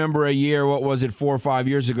 I remember a year, 4 or 5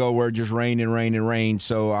 years ago, where it just rained and rained and rained.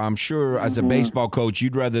 So I'm sure as a baseball coach,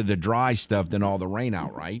 you'd rather the dry stuff than all the rain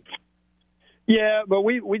out, right? Yeah, but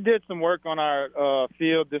we did some work on our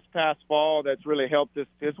field this past fall that's really helped us,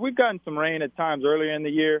 because we've gotten some rain at times earlier in the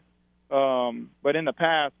year. But in the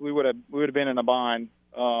past, we would have been in a bind.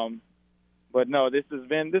 But no, this has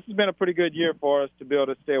been a pretty good year for us to be able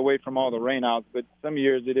to stay away from all the rainouts. But some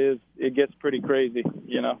years it gets pretty crazy,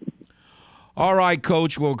 you know. All right,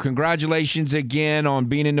 Coach. Well, congratulations again on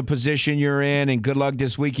being in the position you're in, and good luck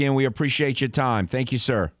this weekend. We appreciate your time. Thank you,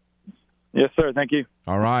 sir. Yes, sir. Thank you.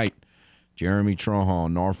 All right. Jeremy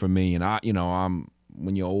Trahan, North of me. And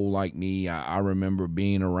when you're old like me, I remember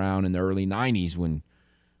being around in the early 90s when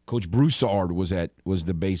Coach Broussard was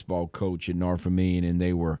the baseball coach at North of me, and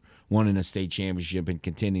they were winning a state championship and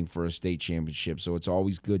contending for a state championship. So it's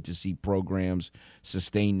always good to see programs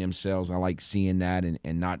sustain themselves. I like seeing that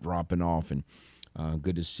and not dropping off. And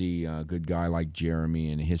good to see a good guy like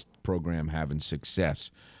Jeremy and his program having success.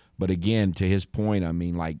 But again, to his point, I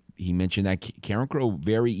mean, like he mentioned that Karen Crow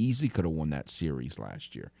very easily could have won that series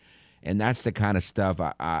last year. And that's the kind of stuff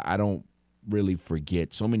I don't really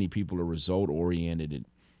forget. So many people are result-oriented. And,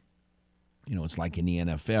 you know, it's like in the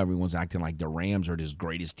NFL, everyone's acting like the Rams are this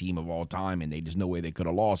greatest team of all time, and there's no way they could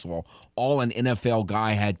have lost. Well, all an NFL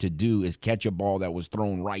guy had to do is catch a ball that was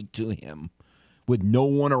thrown right to him with no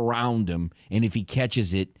one around him, and if he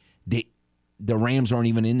catches it, the Rams aren't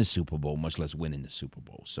even in the Super Bowl, much less winning the Super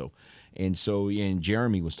Bowl. And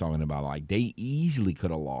Jeremy was talking about, like, they easily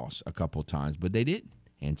could have lost a couple times, but they didn't.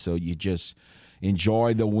 And so you just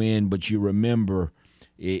enjoy the win, but you remember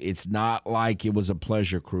it's not like it was a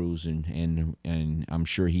pleasure cruise, and I'm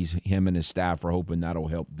sure him and his staff are hoping that'll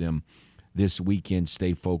help them this weekend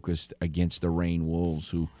stay focused against the Rain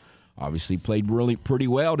Wolves, who obviously played really pretty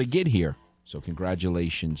well to get here. So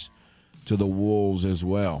congratulations to the Wolves as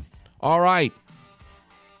well. All right.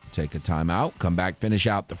 Take a timeout. Come back, finish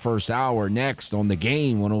out the first hour next on The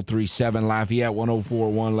Game. 103.7 Lafayette,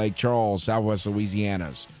 104.1 Lake Charles, Southwest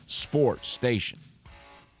Louisiana's sports station.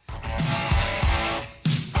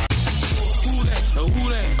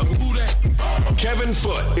 Kevin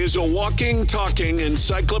Foote is a walking, talking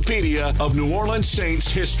encyclopedia of New Orleans Saints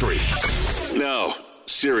history. No,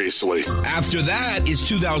 seriously. After that is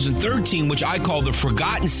 2013, which I call the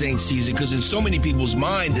Forgotten Saints season, because in so many people's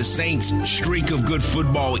mind, the Saints' streak of good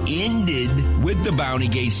football ended with the Bounty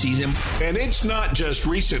Gate season. And it's not just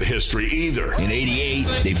recent history either. In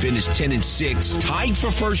 88, they finished 10-6, tied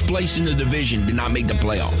for first place in the division, did not make the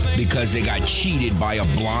playoff because they got cheated by a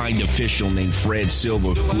blind official named Fred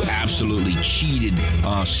Silver, who absolutely cheated,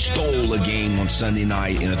 stole a game on Sunday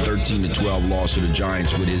night in a 13-12 loss to the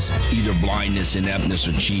Giants with his either blindness, ineptness,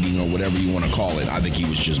 or cheating, or whatever you want to call it. I think he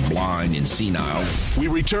was just blind and senile. We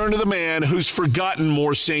return to the man who's forgotten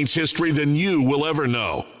more Saints history than you will ever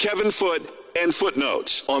know. Kevin Foote and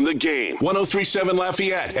Footnotes on The Game. 103.7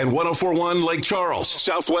 Lafayette and 104.1 Lake Charles,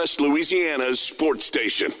 Southwest Louisiana's sports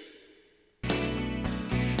station.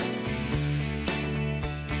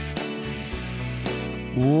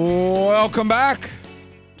 Welcome back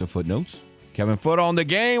to Footnotes. Kevin Foote on The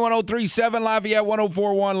Game, 103.7 Lafayette,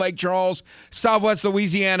 104.1 Lake Charles, Southwest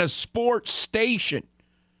Louisiana sports station.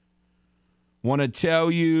 Want to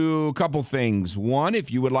tell you a couple things. One,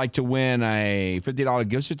 if you would like to win a $50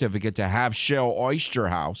 gift certificate to Half Shell Oyster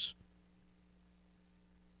House,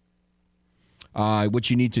 what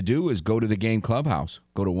you need to do is go to the Game Clubhouse.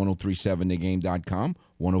 Go to 1037thegame.com,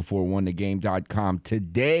 1041thegame.com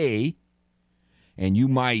today, and you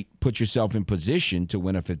might put yourself in position to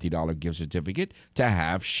win a $50 gift certificate to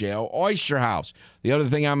Half Shell Oyster House. The other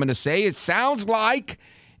thing I'm going to say, it sounds like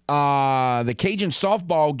the Cajun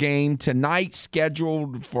softball game tonight,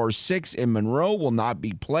 scheduled for 6 in Monroe, will not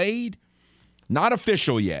be played. Not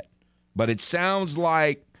official yet, but it sounds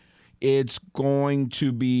like it's going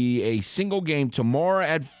to be a single game tomorrow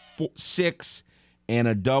at 6 and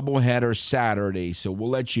a doubleheader Saturday. So we'll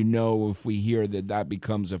let you know if we hear that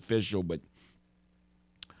becomes official, but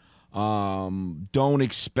don't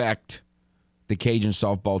expect the Cajun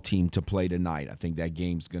softball team to play tonight. I think that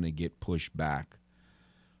game's going to get pushed back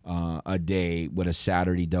a day with a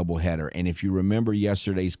Saturday doubleheader. And if you remember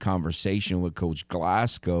yesterday's conversation with Coach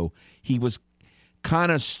Glasgow, he was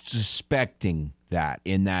kind of suspecting that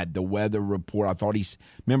in that the weather report. I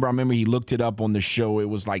remember he looked it up on the show. It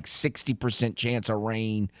was like 60% chance of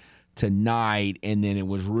rain tonight, and then it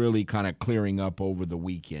was really kind of clearing up over the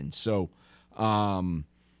weekend. So, kind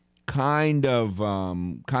of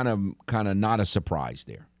not a surprise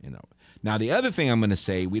there, Now, the other thing I'm going to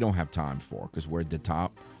say we don't have time for because we're at the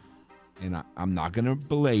top, and I'm not going to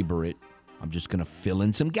belabor it. I'm just going to fill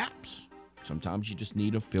in some gaps. Sometimes you just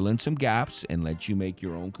need to fill in some gaps and let you make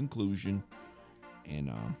your own conclusion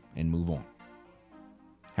and move on.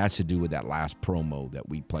 Has to do with that last promo that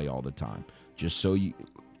we play all the time. Just so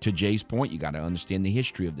to Jay's point, you got to understand the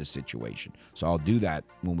history of the situation. So I'll do that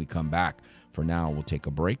when we come back. For now, we'll take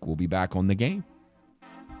a break. We'll be back on The Game.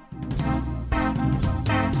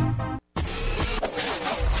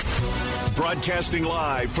 Broadcasting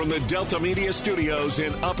live from the Delta Media Studios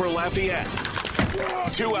in Upper Lafayette.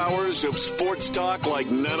 2 hours of sports talk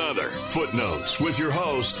like none other. Footnotes with your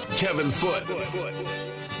host, Kevin Foote.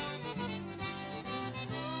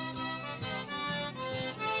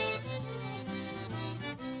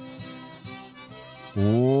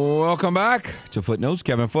 Welcome back to Footnotes.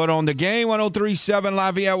 Kevin Foote on The Game. 103.7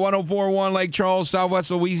 Lafayette, 104.1 Lake Charles,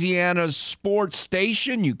 Southwest Louisiana's sports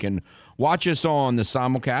station. You can watch us on the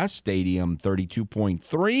simulcast, Stadium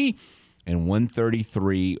 32.3 and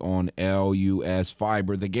 133 on LUS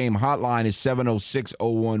Fiber. The Game hotline is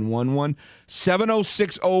 706-0111.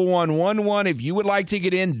 706-0111. If you would like to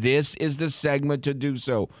get in, this is the segment to do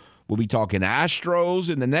so. We'll be talking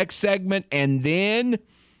Astros in the next segment, and then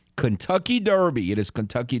Kentucky Derby. It is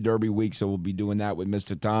Kentucky Derby week, so we'll be doing that with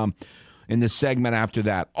Mr. Tom in the segment after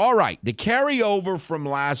that. All right, the carryover from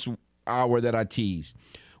last hour that I teased.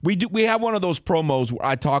 We have one of those promos where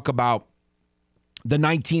I talk about the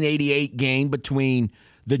 1988 game between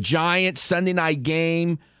the Giants, Sunday night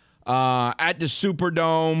game at the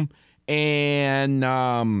Superdome, and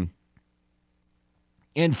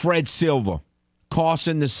Fred Silva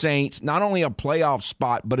costing the Saints not only a playoff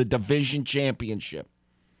spot but a division championship.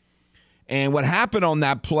 And what happened on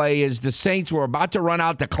that play is the Saints were about to run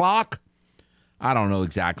out the clock. I don't know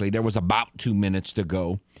exactly. There was about 2 minutes to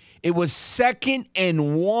go. It was 2nd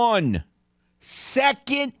and 1.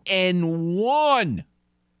 2nd and 1.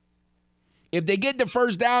 If they get the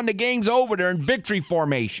first down, the game's over. They're in victory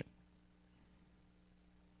formation.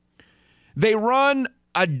 They run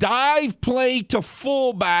a dive play to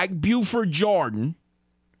fullback, Buford Jordan.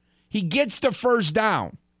 He gets the first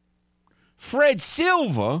down. Fred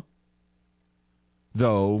Silva,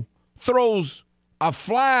 though, throws a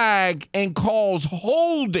flag and calls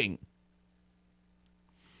holding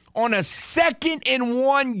on a 2nd and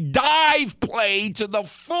 1 dive play to the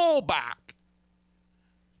fullback.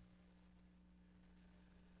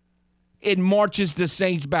 It marches the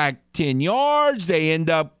Saints back 10 yards. They end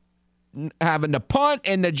up having to punt,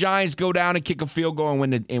 and the Giants go down and kick a field goal and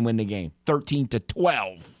win the game,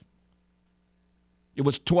 13-12. It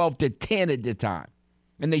was 12-10 at the time,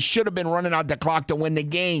 and they should have been running out the clock to win the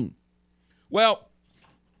game. Well,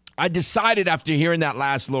 I decided after hearing that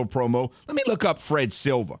last little promo, let me look up Fred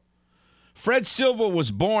Silva. Fred Silva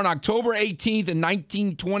was born October 18th in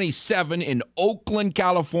 1927 in Oakland,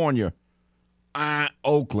 California.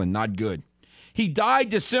 Oakland, not good. He died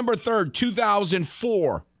December 3rd,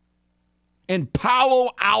 2004 in Palo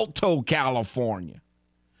Alto, California,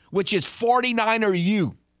 which is 49er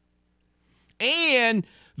U. And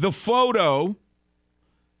the photo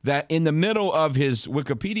that in the middle of his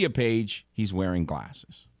Wikipedia page, he's wearing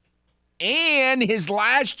glasses. And his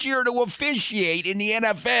last year to officiate in the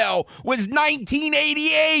NFL was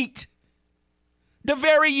 1988. The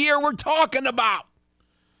very year we're talking about.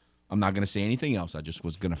 I'm not going to say anything else. I'm just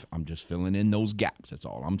filling in those gaps. That's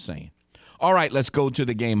all I'm saying. All right, let's go to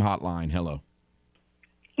the game hotline. Hello.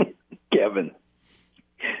 Kevin.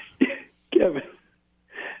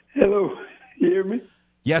 Hello. You hear me?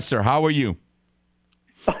 Yes, sir. How are you?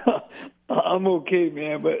 I'm okay,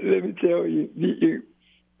 man, but let me tell you,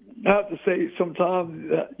 I have to say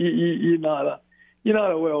sometimes you're not a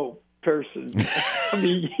well person. I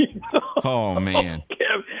mean, oh man,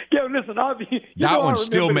 Kevin, listen, that one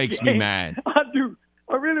still makes me mad. I do.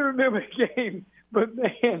 I really remember the game, but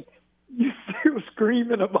man, you still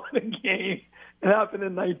screaming about a game that happened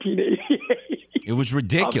in 1988. It was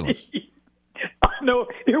ridiculous. I know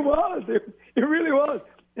it was. It really was.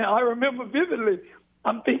 Now I remember vividly.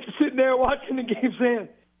 I'm sitting there watching the game saying,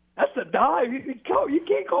 that's a dive. You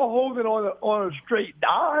can't call holding on a straight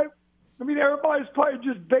dive. I mean, everybody's probably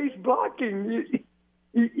just base blocking.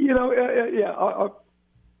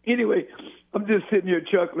 Anyway, I'm just sitting here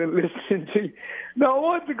chuckling, listening to you. Now, I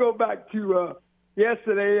wanted to go back to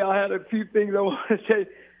yesterday. I had a few things I want to say.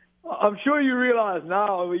 I'm sure you realize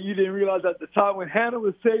now, but you didn't realize at the time when Hannah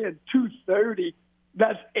was saying 2:30,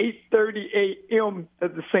 that's 8:30 a.m.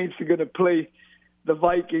 that the Saints are going to play the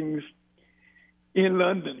Vikings in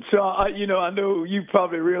London. So, I know you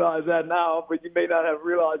probably realize that now, but you may not have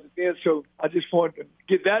realized it then. So I just wanted to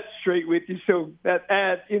get that straight with you. So that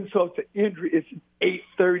adds insult to injury. It's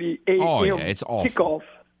 8:30 a.m. Oh, yeah, it's awful. Kickoff.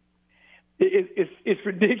 It's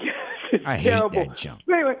ridiculous. It's I hate terrible. that jump.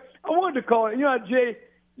 But anyway, I wanted to call it. Jay,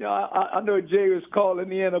 I know Jay was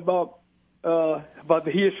calling in about the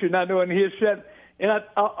history, not knowing the history. And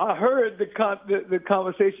I heard the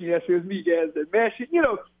conversation yesterday with me, guys. That, man,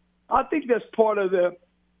 I think that's part of the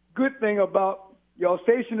good thing about y'all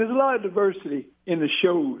station. There's a lot of diversity in the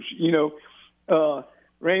shows.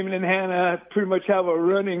 Raymond and Hannah pretty much have a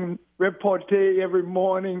running repartee every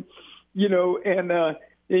morning,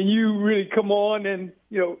 and you really come on and,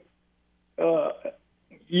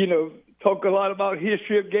 talk a lot about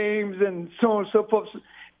history of games and so on and so forth.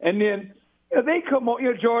 And then they come on,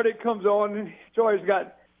 Jordan comes on, and Jordan's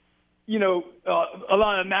got, a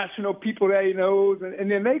lot of national people that he knows.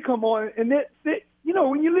 And then they come on, and they,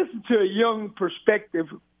 when you listen to a young perspective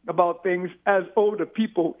about things as older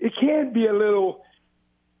people, it can be a little,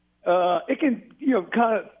 it can,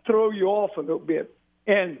 kind of throw you off a little bit.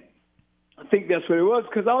 And I think that's what it was,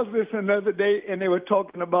 because I was listening the other day, and they were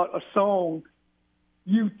talking about a song,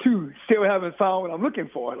 U2, still haven't found what I'm looking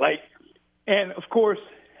for. And of course,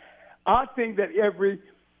 I think that every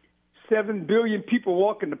 7 billion people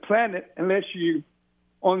walking the planet, unless you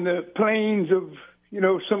on the plains of,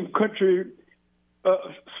 some country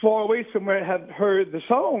far away somewhere, have heard the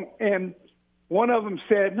song. And one of them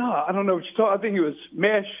said, no, I don't know what you're talking. I think it was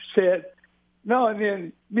Mesh said, no, and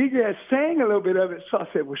then Miguel sang a little bit of it. So I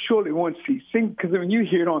said, well, surely once he sings, because when you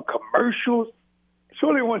hear it on commercials,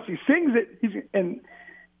 surely once he sings it,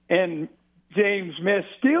 and James Mesh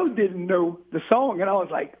still didn't know the song. And I was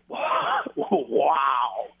like,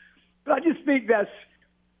 wow. But I just think that's,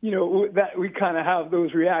 that we kind of have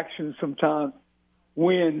those reactions sometimes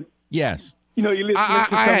when. Yes. You listen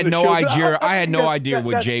I had no idea. I had no idea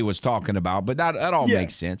what that's, Jay was talking about, but that all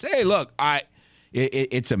makes sense. Hey, look,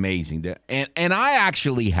 it's amazing, and I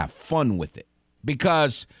actually have fun with it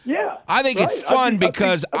because I think it's fun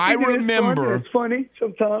because I remember it's funny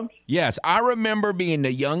sometimes. Yes, I remember being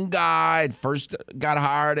the young guy, first got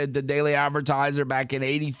hired at the Daily Advertiser back in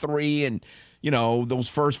 '83, and those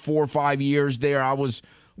first 4 or 5 years there, I was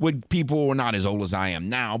with people who were not as old as I am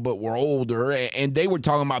now, but were older, and they were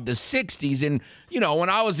talking about the '60s. And when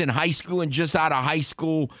I was in high school and just out of high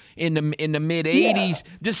school in the mid '80s,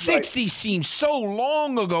 the '60s seemed so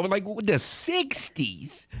long ago, like the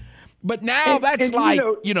 '60s. But now that's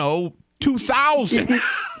 2000.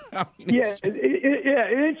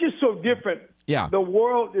 It's just so different. Yeah, the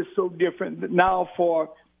world is so different now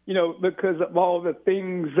because of all the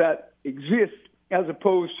things that exist, as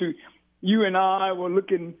opposed to you and I were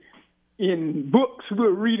looking in books. We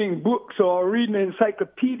were reading books or reading an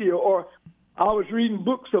encyclopedia, or I was reading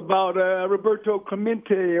books about Roberto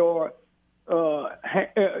Clemente or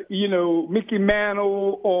Mickey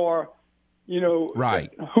Mantle or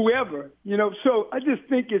whoever. So I just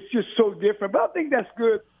think it's just so different. But I think that's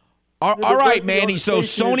good. All right, Manny. So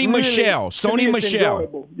Sony Michel.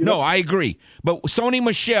 No, I agree. But Sony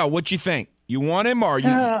Michel, what you think? You want him, or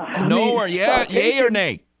yay or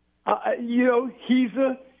nay?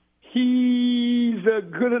 He's a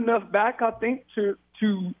good enough back, I think, to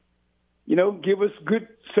give us good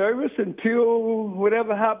service until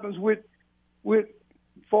whatever happens with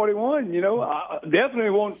 41. I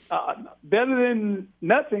definitely won't better than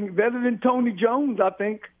nothing, better than Tony Jones, I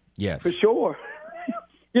think. Yes, for sure.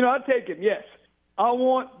 I take him. Yes, I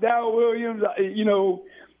want Darrell Williams.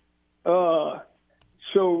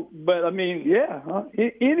 But I mean,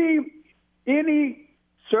 any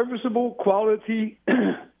serviceable quality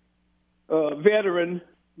veteran.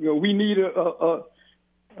 We need a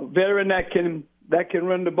veteran that can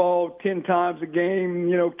run the ball 10 times a game.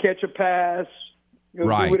 Catch a pass.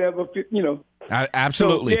 Right. Do whatever.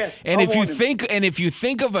 Absolutely. So, yes, and if you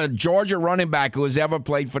think of a Georgia running back who has ever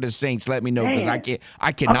played for the Saints, let me know, because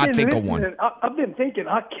I cannot think of one. I've been thinking.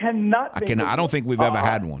 I cannot. I don't think we've ever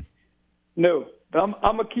had one. No. I'm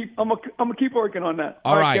gonna keep working on that.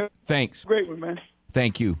 All right. Thanks. Great one, man.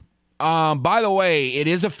 Thank you. By the way, it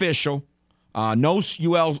is official. No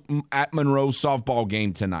UL at Monroe softball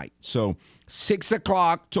game tonight. So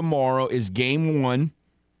 6:00 tomorrow is game 1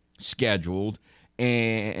 scheduled,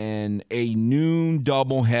 and a noon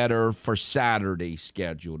doubleheader for Saturday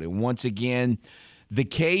scheduled. And once again, the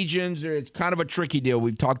Cajuns, it's kind of a tricky deal.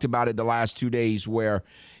 We've talked about it the last 2 days, where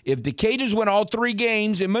if the Cajuns win all 3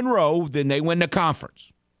 games in Monroe, then they win the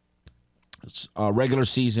conference. regular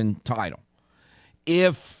season title.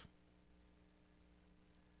 If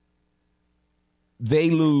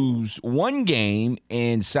they lose one game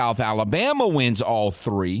and South Alabama wins all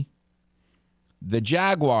three, the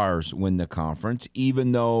Jaguars win the conference,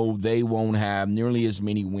 even though they won't have nearly as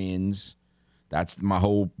many wins. That's my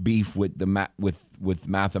whole beef with the with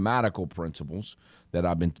mathematical principles that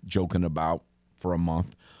I've been joking about for a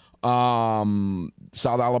month.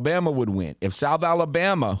 South Alabama would win. If South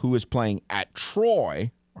Alabama, who is playing at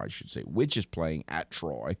Troy, or I should say, which is playing at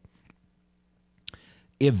Troy,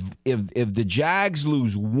 if the Jags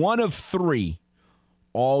lose one of three,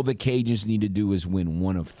 all the Cajuns need to do is win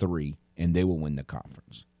one of three, and they will win the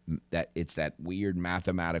conference. It's that weird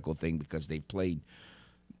mathematical thing because they've played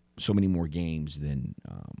so many more games than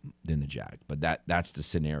the Jags. But that's the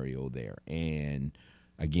scenario there. And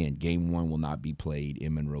again, game one will not be played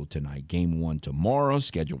in Monroe tonight. Game one tomorrow,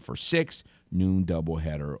 scheduled for 6 noon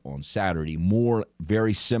doubleheader on Saturday.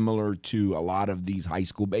 Very similar to a lot of these high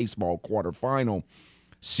school baseball quarterfinal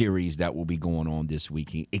series that will be going on this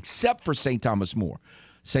weekend, except for St. Thomas More.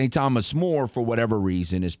 St. Thomas More, for whatever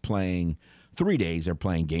reason, is playing 3 days. They're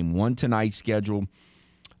playing game one tonight, scheduled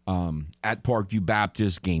at Parkview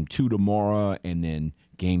Baptist, game 2 tomorrow, and then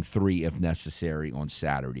game 3, if necessary, on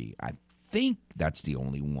Saturday. I think that's the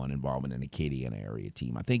only one involving an Acadiana area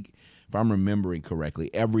team. I think, if I'm remembering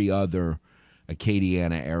correctly, every other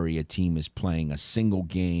Acadiana area team is playing a single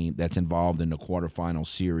game that's involved in the quarterfinal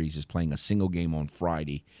series, is playing a single game on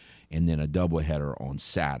Friday, and then a doubleheader on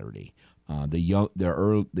Saturday. The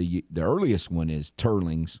earliest one is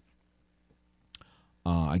Turlings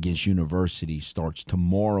against University, starts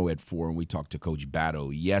tomorrow at 4, and we talked to Coach Batto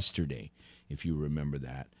yesterday, if you remember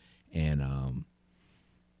that. And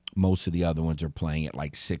most of the other ones are playing at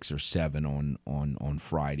like 6 or 7 on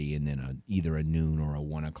Friday, and then either a noon or a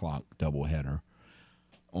 1 o'clock doubleheader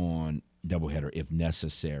if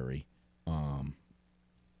necessary on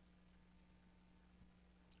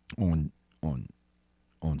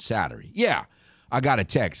Saturday. Yeah, I got a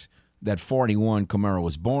text that 41 Camaro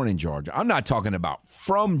was born in Georgia. I'm not talking about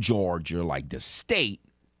from Georgia, like the state.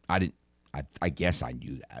 I guess I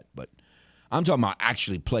knew that, but I'm talking about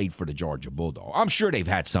actually played for the Georgia Bulldogs. I'm sure they've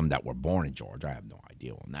had some that were born in Georgia. I have no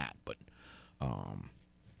idea on that, but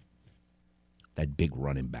that big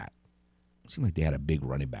running back. It seemed like they had a big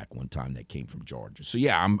running back one time that came from Georgia. So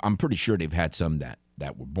yeah, I'm pretty sure they've had some that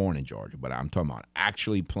were born in Georgia, but I'm talking about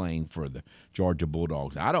actually playing for the Georgia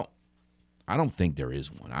Bulldogs. I don't think there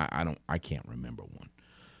is one. I can't remember one.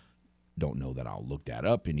 Don't know that I'll look that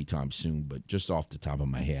up anytime soon, but just off the top of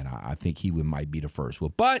my head, I think he might be the first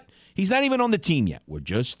one. But he's not even on the team yet. We're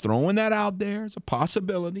just throwing that out there as a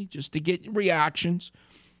possibility just to get reactions.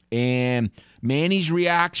 And Manny's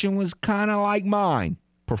reaction was kind of like mine.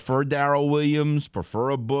 Prefer Darrell Williams, prefer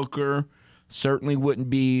a Booker. Certainly wouldn't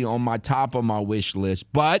be on my top of my wish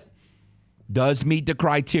list, but does meet the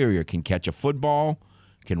criteria. Can catch a football,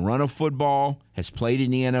 can run a football, has played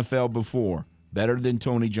in the NFL before. Better than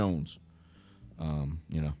Tony Jones.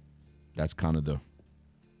 That's kind of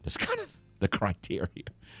the criteria.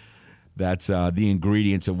 That's the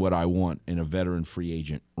ingredients of what I want in a veteran free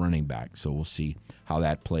agent running back. So we'll see how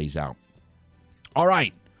that plays out. All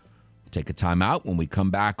right. Take a timeout. When we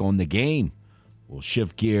come back on the game, we'll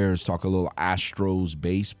shift gears, talk a little Astros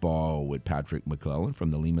baseball with Patrick McClellan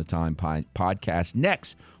from the Lima Time podcast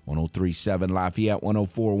next. 103.7 Lafayette,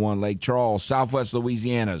 104.1 Lake Charles, Southwest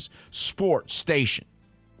Louisiana's sports station.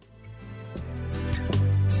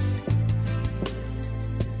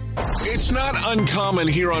 It's not uncommon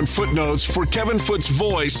here on Footnotes for Kevin Foote's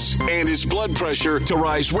voice and his blood pressure to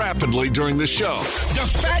rise rapidly during the show.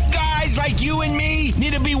 The fat guys like you and me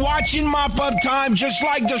need to be watching mop-up time just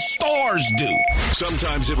like the stars do.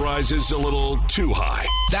 Sometimes it rises a little too high.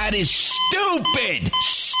 That is stupid.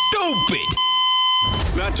 Stupid.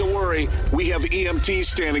 Not to worry, we have EMTs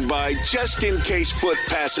standing by just in case Foot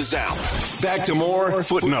passes out. Back to more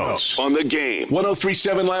Footnotes on the game.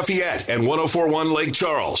 103.7 Lafayette and 104.1 Lake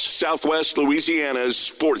Charles, Southwest Louisiana's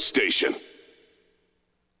sports station.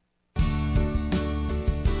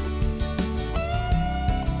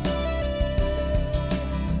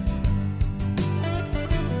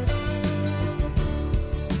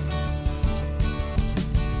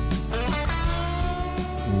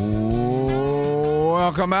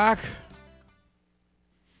 Welcome back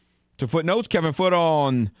to Footnotes. Kevin Foote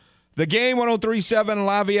on the game, 103.7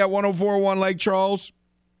 Lafayette, 104.1 Lake Charles,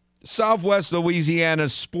 Southwest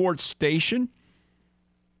Louisiana's sports station.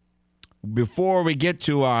 Before we get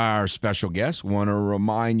to our special guest, want to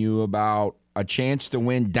remind you about a chance to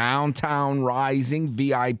win Downtown Rising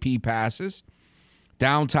VIP passes.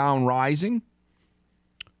 Downtown Rising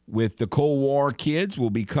with the Cold War Kids will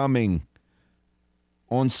be coming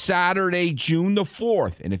on Saturday, June the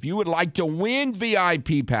 4th. And if you would like to win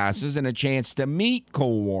VIP passes and a chance to meet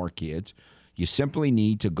Cold War Kids, you simply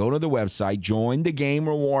need to go to the website, join the Game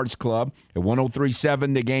Rewards Club at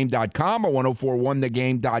 1037thegame.com or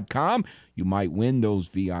 1041thegame.com. You might win those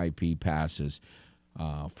VIP passes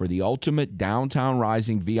for the ultimate Downtown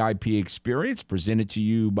Rising VIP experience, presented to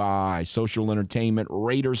you by Social Entertainment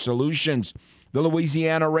Raider Solutions, the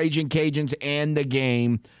Louisiana Raging Cajuns, and the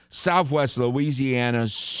Game, Southwest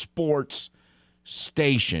Louisiana's sports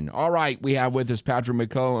station. All right, we have with us Patrick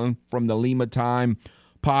McClellan from the Lima Time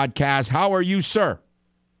podcast. How are you, sir?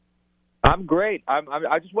 I'm great.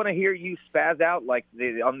 I just want to hear you spaz out like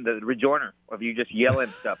on the rejoiner of you just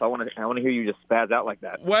yelling stuff. I want to hear you just spaz out like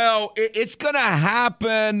that. Well, it's gonna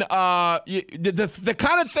happen. The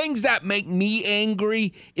kind of things that make me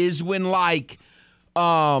angry is when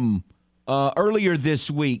earlier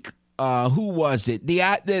this week. Who was it? The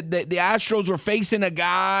Astros were facing a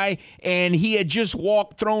guy, and he had just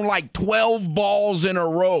thrown like 12 balls in a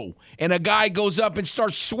row. And a guy goes up and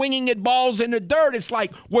starts swinging at balls in the dirt. It's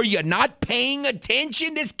like, were you not paying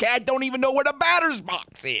attention? This cat don't even know where the batter's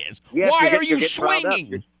box is. Yes, Why are you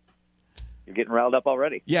swinging? You're getting riled up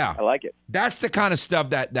already. Yeah. I like it. That's the kind of stuff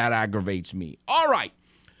that aggravates me. All right.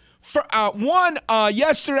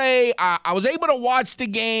 Yesterday, I was able to watch the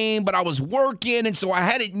game, but I was working, and so I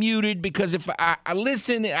had it muted because if I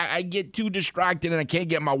listen, I get too distracted and I can't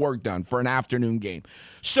get my work done for an afternoon game.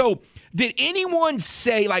 So did anyone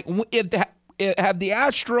say, like, have the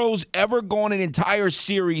Astros ever gone an entire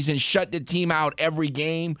series and shut the team out every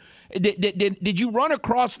game? Did you run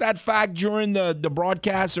across that fact during the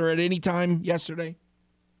broadcast or at any time yesterday?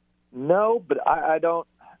 No, but I don't.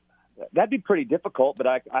 That'd be pretty difficult, but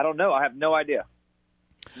I don't know. I have no idea.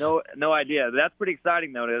 No idea. That's pretty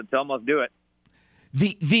exciting, though, to almost do it.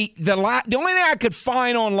 The only thing I could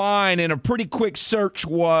find online in a pretty quick search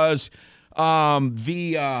was who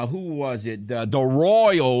was it? The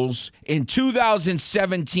Royals in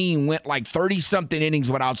 2017 went like 30-something innings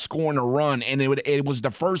without scoring a run, and it was the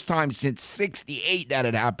first time since '68 that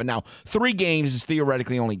had happened. Now, 3 games is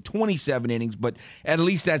theoretically only 27 innings, but at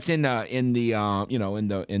least that's in the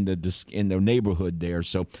neighborhood there.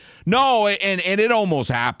 So no, and it almost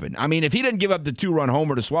happened. I mean, if he didn't give up the 2-run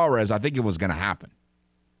homer to Suarez, I think it was going to happen.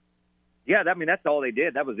 Yeah, that's all they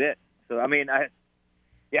did. That was it. So I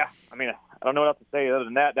don't know what else to say other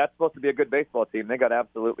than that. That's supposed to be a good baseball team. They got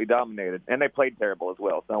absolutely dominated, and they played terrible as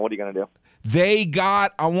well. So what are you going to do? They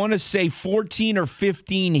got, I want to say, 14 or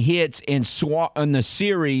 15 hits in the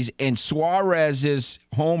series, and Suarez's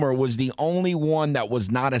homer was the only one that was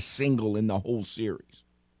not a single in the whole series.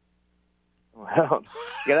 Well,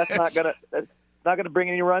 yeah, that's not gonna bring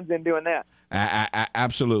any runs in doing that.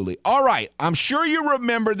 Absolutely. All right. I'm sure you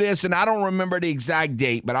remember this, and I don't remember the exact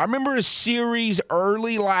date, but I remember a series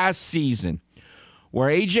early last season where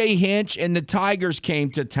A.J. Hinch and the Tigers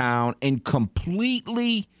came to town and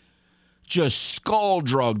completely just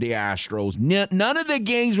skull-drugged the Astros. None of the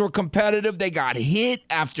games were competitive. They got hit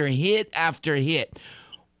after hit after hit.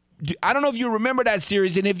 I don't know if you remember that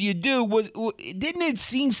series, and if you do, didn't it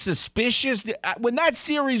seem suspicious? When that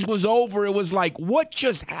series was over, it was like, what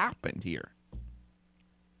just happened here?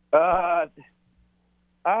 I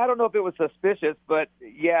don't know if it was suspicious, but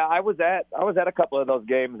yeah, I was at a couple of those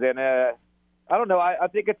games, and I don't know. I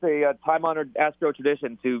think it's a time-honored Astro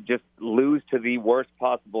tradition to just lose to the worst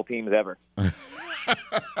possible teams ever.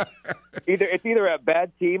 It's either a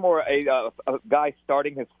bad team or a guy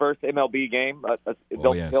starting his first MLB game.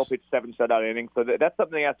 They'll pitch 7 shutout innings, so that's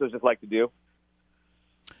something the Astros just like to do.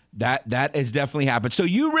 That has definitely happened. So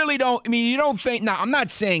you really don't, you don't think, now I'm not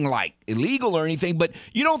saying like illegal or anything, but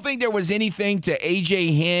you don't think there was anything to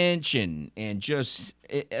A.J. Hinch and just,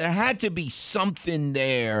 it had to be something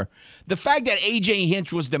there. The fact that A.J.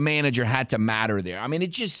 Hinch was the manager had to matter there. I mean,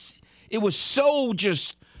 it was so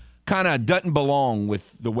just kind of doesn't belong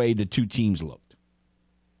with the way the two teams looked.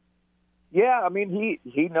 Yeah, I mean,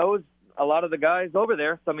 he knows a lot of the guys over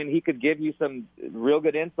there. So, I mean, he could give you some real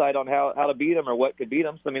good insight on how to beat them or what could beat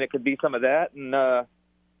them. So, I mean, it could be some of that and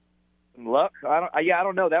some luck. I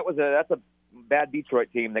don't know. That's a bad Detroit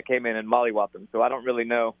team that came in and mollywopped them. So I don't really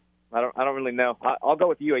know. I don't really know. I'll go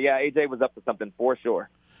with you. Yeah, AJ was up to something for sure.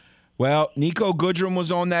 Well, Nico Goodrum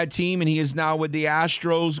was on that team, and he is now with the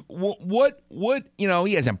Astros. What?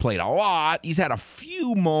 He hasn't played a lot. He's had a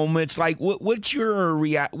few moments. Like, what's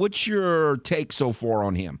your take so far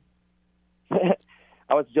on him?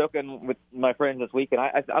 I was joking with my friends this week, and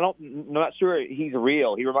I'm not sure he's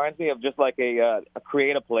real. He reminds me of just like a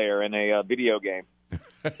creative player in a video game.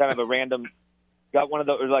 Kind of a random, got one of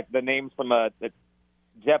those, like the names from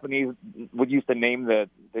Japanese would used to name the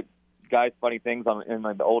guys funny things in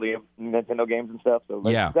like the old Nintendo games and stuff. So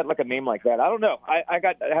like, is that like a name like that? I don't know. I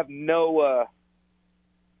have no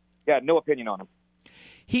no opinion on him.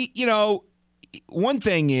 He, one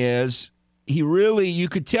thing is you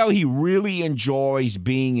could tell he really enjoys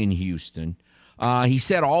being in Houston. He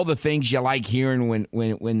said all the things you like hearing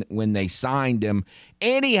when they signed him,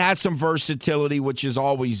 and he has some versatility, which is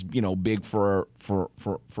always big for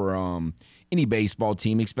any baseball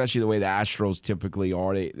team, especially the way the Astros typically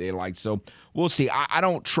are. They like, so we'll see. I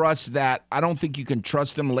don't trust that. I don't think you can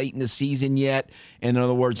trust him late in the season yet. In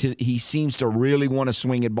other words, he seems to really want to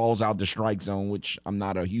swing at balls out the strike zone, which I'm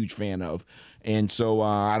not a huge fan of, and so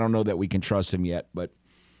I don't know that we can trust him yet. But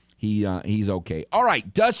he's okay. All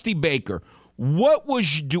right, Dusty Baker. What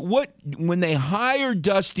when they hired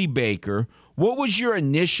Dusty Baker? What was your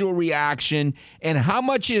initial reaction, and how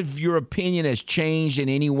much of your opinion has changed in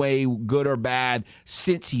any way, good or bad,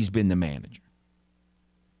 since he's been the manager?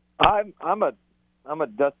 I'm a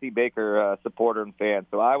Dusty Baker supporter and fan,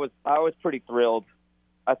 so I was pretty thrilled.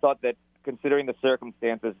 I thought that considering the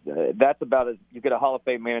circumstances, that's about as you get a Hall of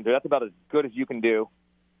Fame manager. That's about as good as you can do.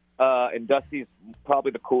 And Dusty's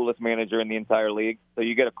probably the coolest manager in the entire league. So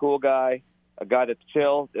you get a cool guy. A guy that's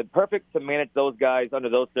chill, perfect to manage those guys under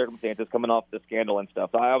those circumstances, coming off the scandal and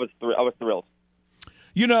stuff. So I was thrilled.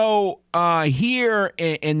 Here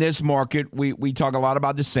in this market, we talk a lot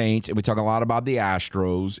about the Saints and we talk a lot about the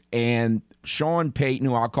Astros. And Sean Payton,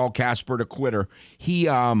 who I'll call Casper the Quitter, he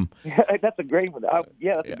that's a great one. That's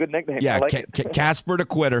a good nickname. Yeah, I like it. Casper the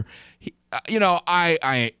Quitter.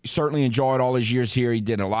 I certainly enjoyed all his years here. He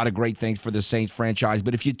did a lot of great things for the Saints franchise.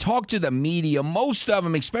 But if you talk to the media, most of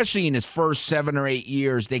them, especially in his first 7 or 8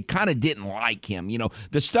 years, they kind of didn't like him.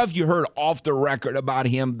 The stuff you heard off the record about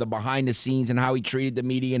him, the behind the scenes and how he treated the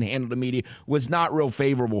media and handled the media was not real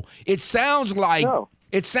favorable. It sounds like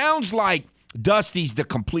Dusty's the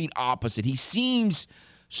complete opposite. He seems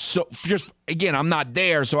so, just again, I'm not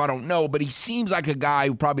there, so I don't know, but he seems like a guy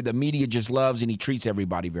who probably the media just loves, and he treats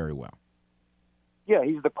everybody very well. Yeah,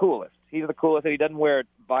 he's the coolest. He's the coolest, and he doesn't wear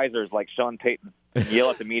visors like Sean Payton and yell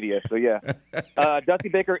at the media. So, yeah. Dusty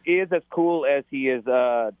Baker is as cool as he is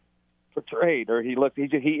portrayed, or he looks. He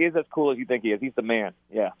is as cool as you think he is. He's the man.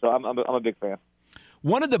 Yeah, so I'm a big fan.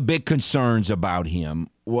 One of the big concerns about him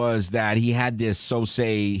was that he had this,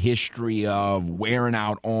 history of wearing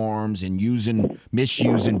out arms and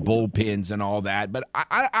misusing bullpens and all that. But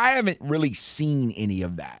I haven't really seen any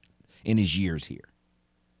of that in his years here.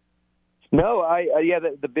 No,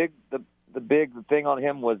 the big thing on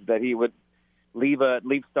him was that he would leave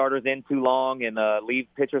starters in too long and leave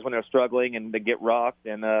pitchers when they're struggling and they get rocked.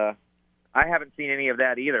 And I haven't seen any of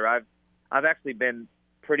that either. I've actually been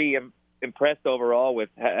pretty impressed overall with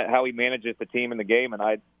how he manages the team in the game, and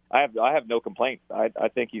I have no complaints. I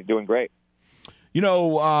think he's doing great.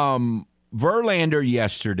 Verlander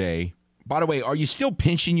yesterday. By the way, are you still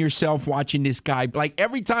pinching yourself watching this guy? Like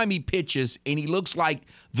every time he pitches, and he looks like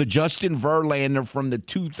the Justin Verlander from the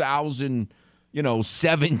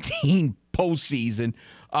 2017 postseason.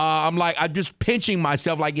 I'm just pinching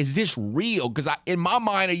myself. Like, is this real? Because in my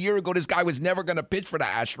mind, a year ago, this guy was never going to pitch for the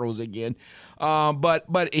Astros again.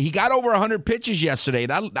 But he got over 100 pitches yesterday.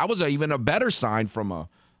 That was even a better sign from a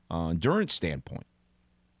endurance standpoint.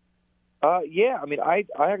 Yeah, I mean,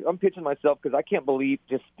 I'm pitching myself because I can't believe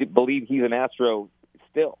he's an Astro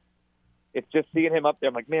still. It's just seeing him up there.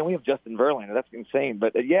 I'm like, man, we have Justin Verlander. That's insane.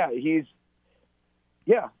 But we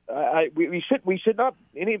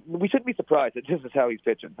shouldn't be surprised that this is how he's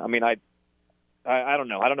pitching. I mean, I don't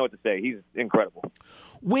know. I don't know what to say. He's incredible.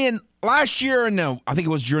 When last year, I think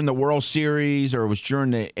it was during the World Series or it was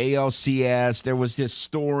during the ALCS, there was this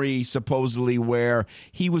story supposedly where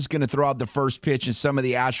he was going to throw out the first pitch and some of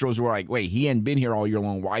the Astros were like, wait, he hadn't been here all year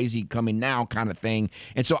long. Why is he coming now kind of thing?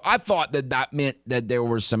 And so I thought that meant that there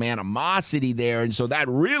was some animosity there. And so that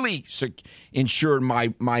really ensured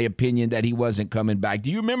my opinion that he wasn't coming back.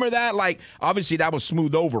 Do you remember that? Like, obviously that was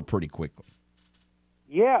smoothed over pretty quickly.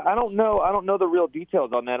 Yeah, I don't know. I don't know the real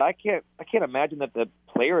details on that. I can't imagine that the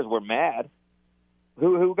players were mad.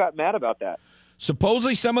 Who got mad about that?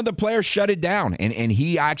 Supposedly some of the players shut it down, and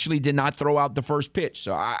he actually did not throw out the first pitch.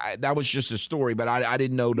 So that was just a story, but I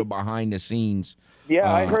didn't know the behind the scenes.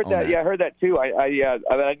 Yeah, I heard that. Yeah, I heard that too. I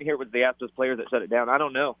didn't hear it was the Astros players that shut it down. I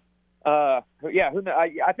don't know. I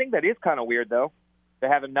think that is kind of weird though, to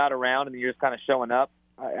have him not around and you're just kind of showing up.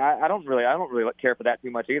 I don't really care for that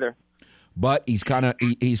too much either. But he's kind of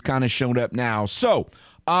shown up now. So,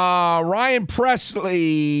 Ryan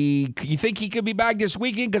Presley, you think he could be back this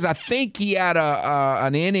weekend? Because I think he had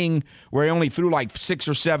an inning where he only threw like 6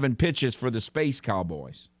 or 7 pitches for the Space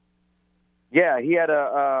Cowboys. Yeah, he had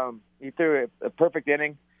he threw a perfect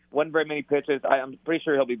inning. Wasn't very many pitches. I'm pretty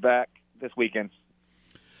sure he'll be back this weekend.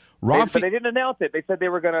 But they didn't announce it. They said they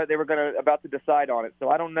were gonna about to decide on it. So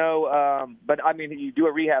I don't know. But I mean, you do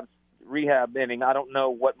a rehab inning. I don't know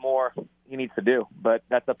what more he needs to do, but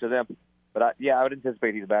that's up to them. But I would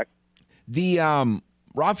anticipate he's back. The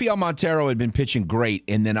Rafael Montero had been pitching great,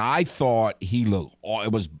 and then I thought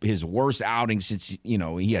it was his worst outing since,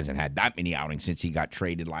 he hasn't had that many outings since he got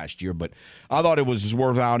traded last year, but I thought it was his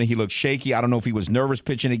worst outing. He looked shaky. I don't know if he was nervous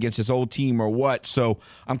pitching against his old team or what, so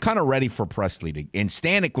I'm kind of ready for Presley. And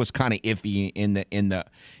Stanek was kind of iffy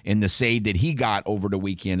in the save that he got over the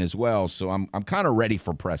weekend as well, so I'm kind of ready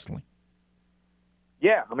for Presley.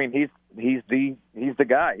 Yeah, I mean, he's the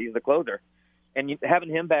guy. He's the closer. And having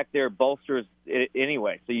him back there bolsters it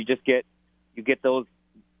anyway. So you get those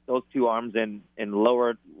two arms in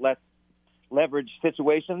lower, less leverage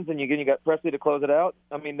situations, and you got Presley to close it out.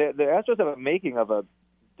 I mean, the Astros have a making of a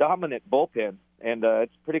dominant bullpen, and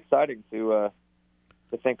it's pretty exciting to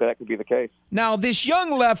think that could be the case. Now, this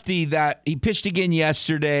young lefty that he pitched again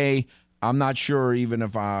yesterday, I'm not sure even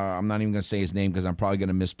if I'm not even going to say his name because I'm probably going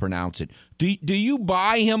to mispronounce it. Do you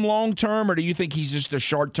buy him long term, or do you think he's just a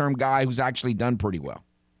short term guy who's actually done pretty well?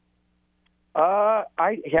 I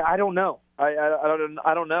don't know.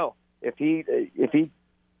 I don't know if any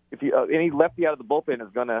lefty out of the bullpen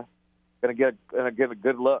is gonna give a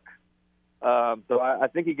good look. So I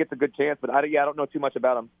think he gets a good chance, but I don't know too much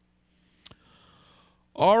about him.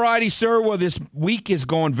 All righty, sir. Well, this week is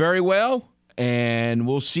going very well. And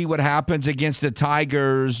we'll see what happens against the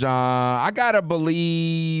Tigers. I got to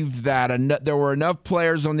believe that there were enough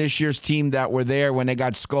players on this year's team that were there when they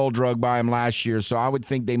got skull-drugged by them last year, so I would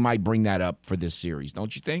think they might bring that up for this series.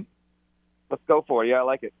 Don't you think? Let's go for it. Yeah, I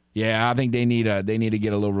like it. Yeah, I think they need to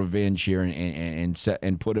get a little revenge here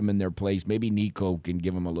and put them in their place. Maybe Nico can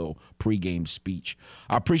give them a little pregame speech.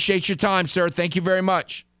 I appreciate your time, sir. Thank you very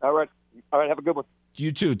much. All right. Have a good one.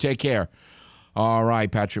 You too. Take care. All right,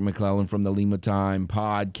 Patrick McClellan from the Lima Time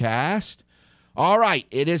podcast. All right,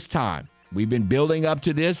 it is time. We've been building up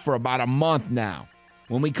to this for about a month now.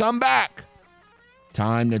 When we come back,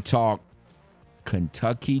 time to talk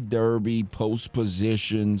Kentucky Derby post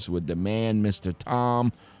positions with the man, Mr.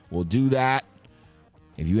 Tom. We'll do that.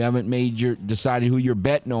 If you haven't decided who you're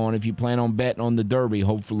betting on, if you plan on betting on the Derby,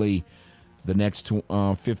 hopefully the next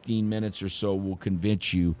 15 minutes or so will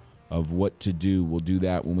convince you of what to do. We'll do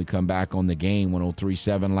that when we come back on The Game.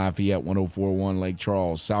 103.7 Lafayette, 104.1 Lake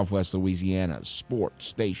Charles, Southwest Louisiana Sports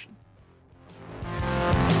Station.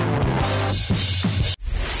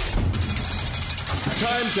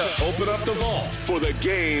 Time to open up the vault for the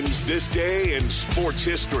games this day in sports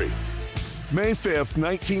history. May 5th,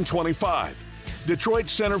 1925. Detroit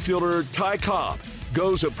center fielder Ty Cobb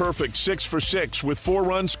goes a perfect 6 for 6 with 4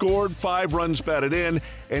 runs scored, 5 runs batted in,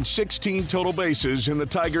 and 16 total bases in the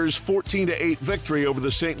Tigers' 14-8 victory over the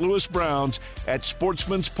St. Louis Browns at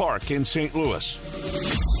Sportsman's Park in St. Louis.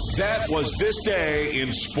 That was this day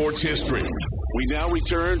in sports history. We now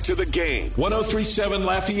return to The Game. 103.7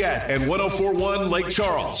 Lafayette and 104.1 Lake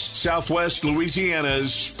Charles, Southwest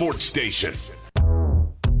Louisiana's sports station.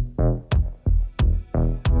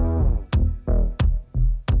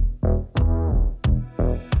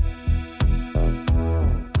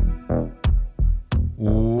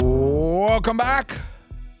 Welcome back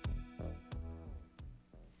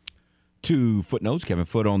to Footnotes. Kevin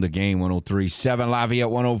Foote on The Game. 103.7 Lafayette,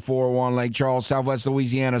 104.1 Lake Charles, Southwest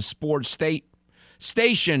Louisiana Sports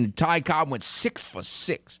Station. Ty Cobb went 6 for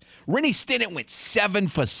 6. Rennie Stennett went 7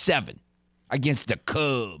 for 7 against the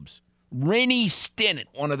Cubs. Rennie Stennett,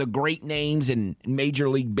 one of the great names in Major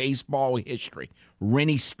League Baseball history.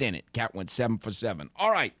 Rennie Stennett. Cat went 7 for 7. All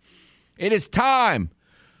right. It is time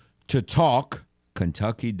to talk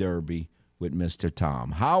Kentucky Derby with Mr.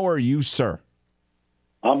 Tom. How are you, sir?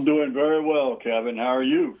 I'm doing very well, Kevin. How are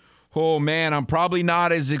you? Oh man, I'm probably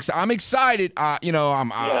not as I'm excited.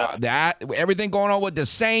 That everything going on with the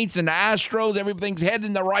Saints and the Astros, everything's heading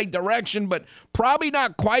in the right direction, but probably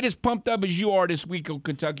not quite as pumped up as you are this week of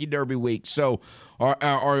Kentucky Derby week. So,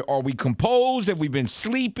 are we composed? Have we been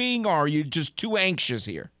sleeping? Or are you just too anxious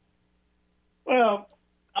here? Well,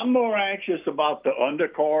 I'm more anxious about the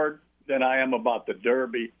undercard than I am about the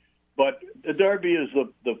Derby, but the Derby is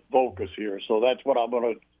the focus here, so that's what I'm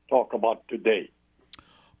going to talk about today.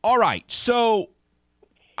 All right, so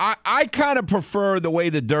I kind of prefer the way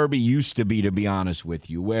the Derby used to be honest with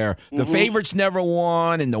you, where the favorites never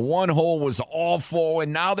won and the one hole was awful,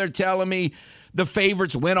 and now they're telling me the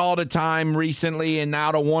favorites win all the time recently, and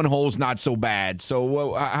now the one hole's not so bad.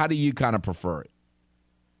 So how do you kind of prefer it?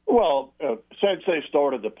 Well, since they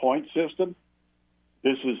started the point system,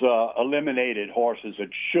 This is eliminated horses that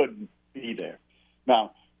shouldn't be there.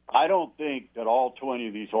 Now, I don't think that all 20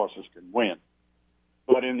 of these horses can win.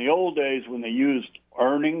 But in the old days when they used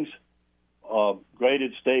earnings,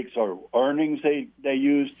 graded stakes or earnings they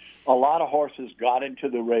used, a lot of horses got into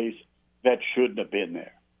the race that shouldn't have been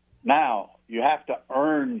there. Now, you have to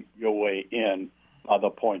earn your way in the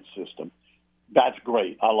point system. That's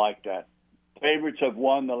great. I like that. Favorites have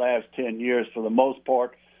won the last 10 years for the most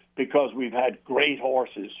part because we've had great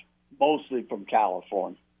horses, mostly from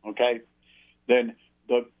California, okay? Then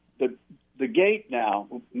the gate now,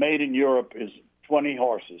 made in Europe, is 20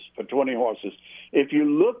 horses, for 20 horses. If you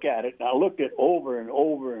look at it, and I looked at over and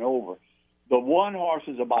over and over, the one horse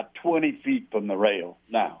is about 20 feet from the rail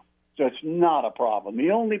now. So it's not a problem.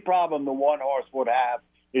 The only problem the one horse would have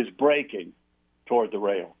is braking toward the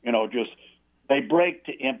rail. Just they brake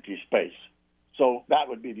to empty space. So that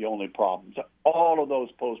would be the only problem. So all of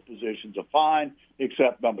those post positions are fine,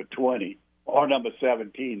 except number 20 or number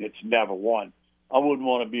 17. It's never won. I wouldn't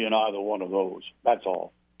want to be in either one of those. That's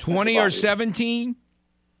all. 20 or 17?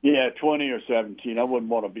 Yeah, 20 or 17. I wouldn't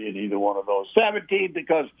want to be in either one of those. 17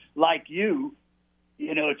 because, like you,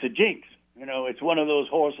 it's a jinx. It's one of those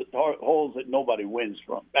holes that nobody wins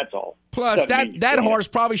from. That's all. Plus, that horse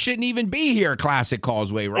probably shouldn't even be here, Classic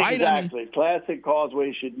Causeway, right? Exactly. Classic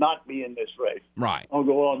Causeway should not be in this race. Right. I'll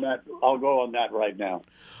go on that right now.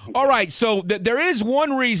 All right. So there is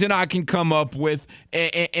one reason I can come up with,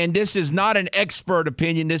 and this is not an expert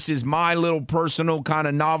opinion. This is my little personal kind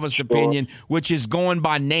of novice opinion, which is going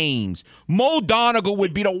by names. Mo Donegal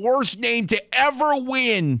would be the worst name to ever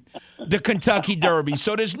win the Kentucky Derby.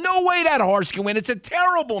 So there's no way that horse can win. It's a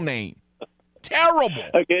terrible name. Terrible.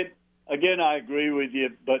 Again, I agree with you,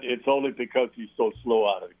 but it's only because he's so slow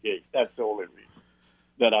out of the gate. That's the only reason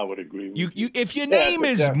that I would agree with you. If your name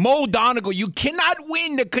is Mo Donegal, you cannot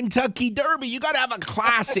win the Kentucky Derby. You got to have a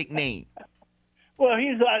classic name. Well,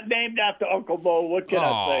 he's named after Uncle Mo. What can I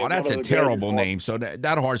say? Oh, that's a terrible name. So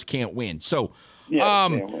that horse can't win. So,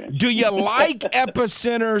 can't win. Do you like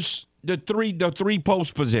Epicenter's the three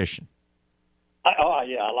post position?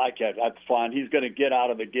 Yeah, I like that. That's fine. He's going to get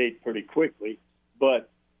out of the gate pretty quickly, but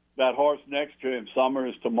that horse next to him,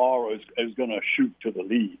 Summers Tomorrow, is going to shoot to the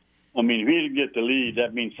lead. I mean, if he didn't get the lead,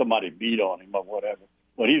 that means somebody beat on him or whatever.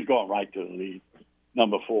 But he's going right to the lead,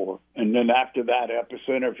 number 4. And then after that,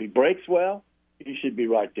 Epicenter, if he breaks well, he should be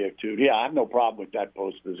right there too. Yeah, I have no problem with that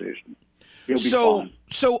post position. He'll be fine.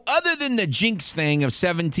 So other than the jinx thing of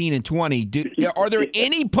 17 and 20, are there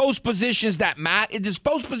any post positions that matter? Does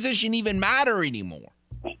post position even matter anymore?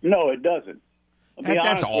 No, it doesn't.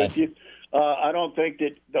 That's awful. With you, I don't think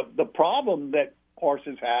that the problem that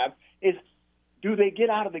horses have is, do they get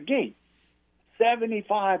out of the gate?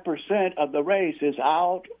 75% of the race is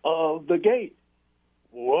out of the gate.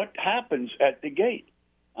 What happens at the gate?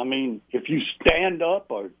 I mean, if you stand up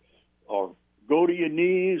or go to your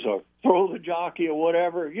knees or throw the jockey or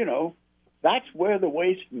whatever, that's where the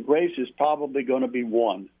race is probably going to be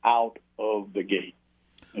won, out of the gate.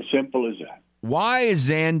 As simple as that. Why is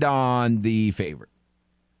Zandon the favorite?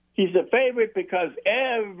 He's the favorite because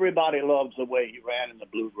everybody loves the way he ran in the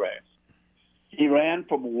Bluegrass. He ran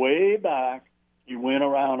from way back. He went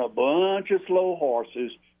around a bunch of slow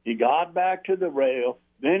horses. He got back to the rail.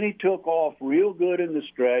 Then he took off real good in the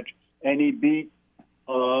stretch, and he beat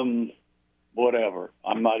whatever.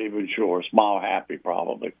 I'm not even sure. Smile Happy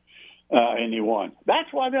probably. And he won.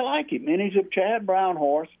 That's why they like him. And he's a Chad Brown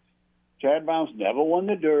horse. Chad Brown's never won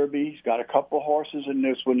the Derby. He's got a couple of horses in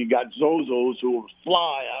this one. You got Zozos who will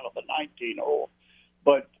fly out of the 19-hole.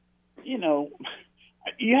 But,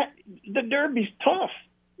 the Derby's tough.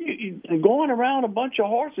 Going around a bunch of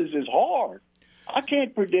horses is hard. I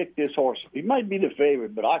can't predict this horse. He might be the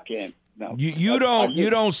favorite, but I can't. No. You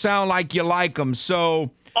don't sound like you like him.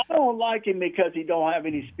 So I don't like him because he don't have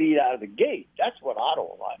any speed out of the gate. That's what I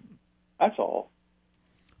don't like. That's all.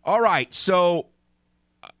 All right. So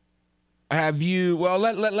have you? Well,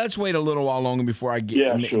 let's wait a little while longer before I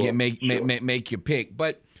make your pick.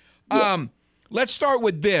 But let's start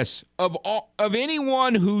with this. Of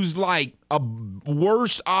anyone who's like a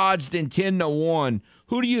worse odds than 10-1,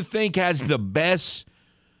 who do you think has the best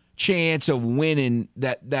chance of winning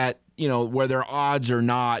that where their odds are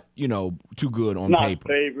not, too good on paper? Not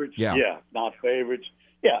favorites. Yeah, not favorites.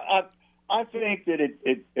 Yeah, I think that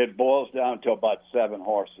it boils down to about 7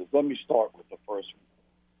 horses. Let me start with the first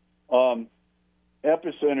one.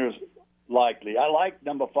 Epicenter's likely. I like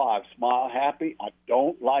number 5, Smile Happy. I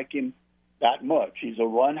don't like him that much. He's a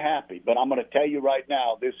Run Happy, but I'm going to tell you right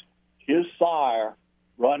now, his sire,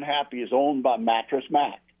 Run Happy, is owned by Mattress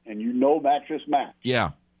Mac, and Mattress Mac.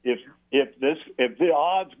 Yeah. If if the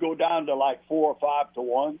odds go down to like 4 or 5 to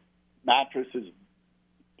 1, Mattress is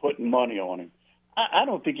putting money on him. I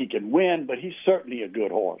don't think he can win, but he's certainly a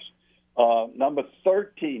good horse. Number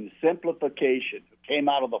 13, Simplification, who came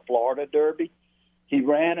out of the Florida Derby. He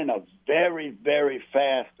ran in a very, very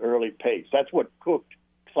fast early pace. That's what cooked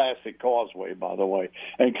Classic Causeway, by the way.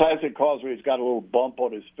 And Classic Causeway's got a little bump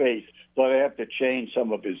on his face, so they have to change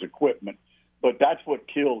some of his equipment. But that's what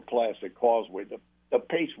killed Classic Causeway. The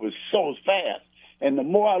pace was so fast. And the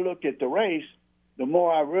more I looked at the race, the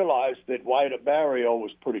more I realized that White Barrio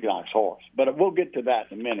was a pretty nice horse. But we'll get to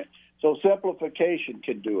that in a minute. So Simplification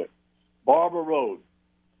can do it. Barber Road.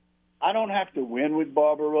 I don't have to win with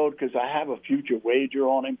Barber Road because I have a future wager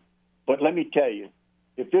on him. But let me tell you,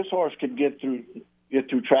 if this horse can get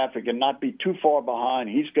through traffic and not be too far behind,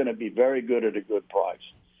 he's going to be very good at a good price.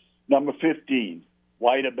 Number 15,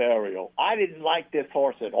 White Barrio. I didn't like this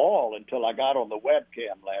horse at all until I got on the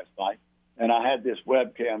webcam last night, and I had this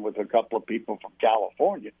webcam with a couple of people from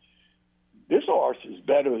California. This horse is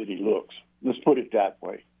better than he looks. Let's put it that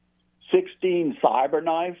way. 16,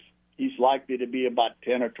 Cyberknife. He's likely to be about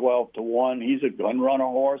 10 or 12 to 1. He's a gun runner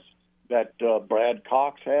horse that Brad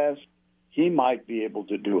Cox has. He might be able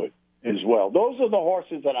to do it as well. Those are the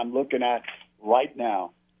horses that I'm looking at right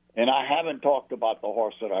now. And I haven't talked about the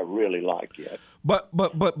horse that I really like yet. But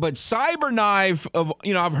Cyberknife,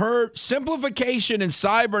 I've heard Simplification and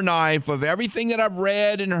Cyberknife of everything that I've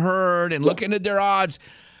read and heard and looking at their odds.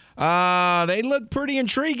 They look pretty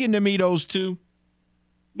intriguing to me, those two.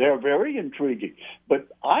 They're very intriguing. But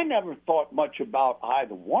I never thought much about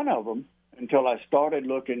either one of them until I started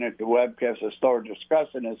looking at the webcast. I started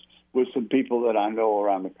discussing this with some people that I know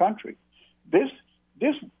around the country. This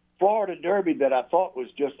Florida Derby that I thought was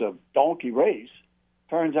just a donkey race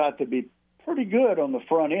turns out to be pretty good on the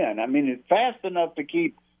front end. I mean, it's fast enough to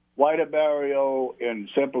keep White Barrio and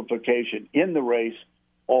Simplification in the race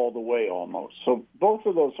all the way almost. So both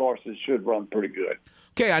of those horses should run pretty good.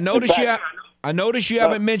 Okay, I noticed you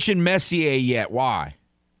haven't mentioned Messier yet. Why?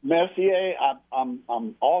 Messier, I'm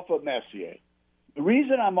off of Messier. The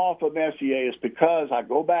reason I'm off of Messier is because I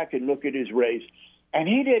go back and look at his race, and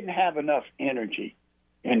he didn't have enough energy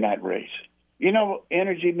in that race. You know what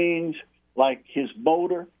energy means? Like his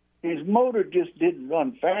motor. His motor just didn't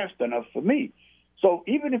run fast enough for me. So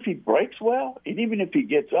even if he breaks well, and even if he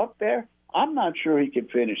gets up there, I'm not sure he can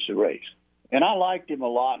finish the race. And I liked him a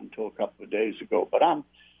lot until a couple of days ago, but I'm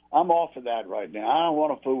off of that right now. I don't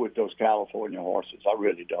want to fool with those California horses. I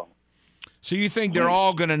really don't. So you think they're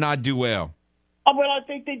all going to not do well? Oh, well, I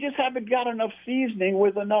think they just haven't got enough seasoning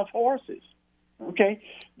with enough horses. Okay?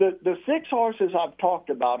 The 6 horses I've talked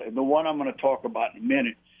about, and the one I'm going to talk about in a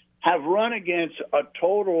minute, have run against a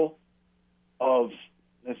total of,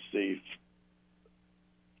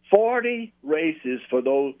 40 races for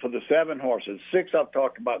the 7 horses. 6 I've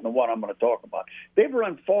talked about and the one I'm going to talk about. They've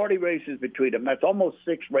run 40 races between them. That's almost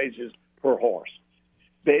 6 races per horse.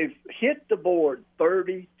 They've hit the board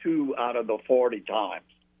 32 out of the 40 times.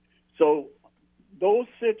 So those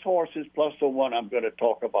 6 horses plus the one I'm going to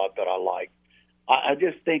talk about that I like, I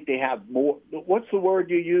just think they have more. What's the word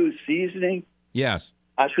you use? Seasoning? Yes.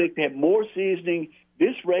 I think they have more seasoning.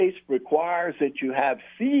 This race requires that you have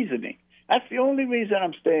seasoning. That's the only reason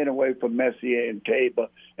I'm staying away from Messier and Taba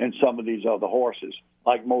and some of these other horses,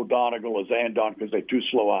 like Mo Donegal or Zandon, because they're too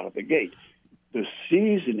slow out of the gate. The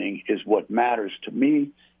seasoning is what matters to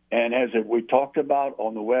me. And as we talked about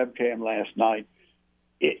on the webcam last night,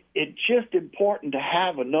 it's just important to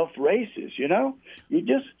have enough races, you know?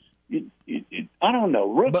 I don't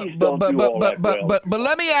know. Rookies don't do all that well. But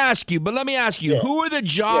let me ask you, Yeah. who are the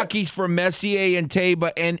jockeys for Messier and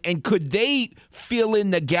Taba, and could they fill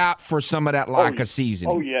in the gap for some of that lack of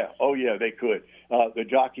seasoning? Oh, yeah, they could. The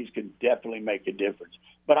jockeys can definitely make a difference.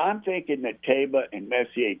 But I'm thinking that Taba and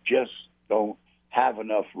Messier just don't have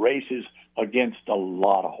enough races against a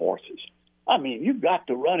lot of horses. I mean, you've got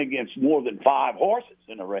to run against more than 5 horses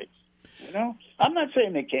in a race. You know, I'm not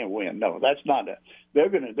saying they can't win. No, that's not it. They're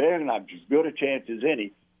gonna have as good a chance as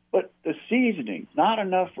any. But the seasoning, not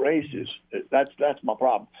enough races. That's my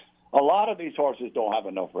problem. A lot of these horses don't have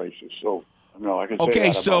enough races. So I can say okay.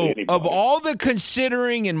 That So about of all the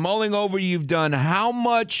considering and mulling over you've done, how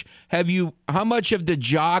much of the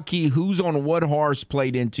jockey who's on what horse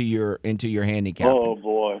played into your handicap? Oh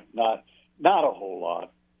boy, not a whole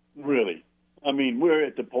lot, really. I mean, we're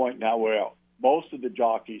at the point now where most of the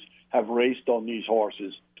jockeys have raced on these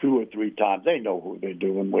horses 2 or 3 times. They know who they're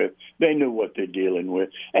dealing with. They know what they're dealing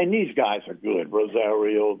with. And these guys are good.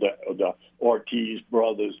 Rosario, the Ortiz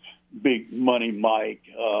brothers, Big Money Mike,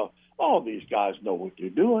 all these guys know what they're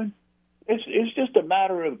doing. It's just a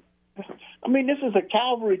matter of I mean, this is a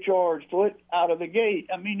cavalry charge foot out of the gate.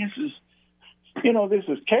 I mean, this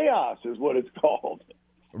is chaos is what it's called.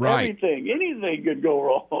 Right. Anything could go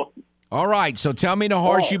wrong. All right, so tell me the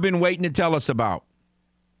horse you've been waiting to tell us about.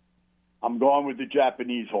 I'm going with the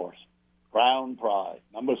Japanese horse, Crown Pride,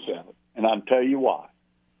 number 7. And I'll tell you why.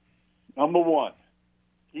 Number 1,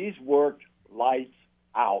 he's worked lights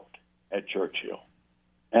out at Churchill.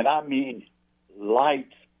 And I mean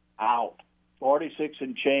lights out. 46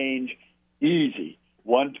 and change, easy.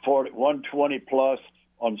 120 plus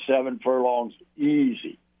on 7 furlongs,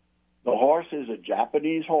 easy. The horse is a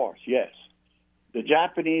Japanese horse, yes. The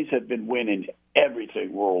Japanese have been winning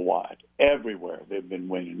everything worldwide. Everywhere they've been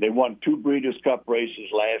winning. They won 2 Breeders' Cup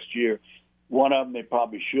races last year. One of them they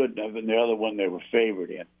probably shouldn't have, and the other one they were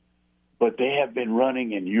favored in. But they have been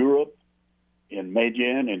running in Europe, in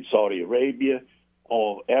Medellin, in Saudi Arabia,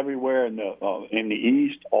 everywhere in the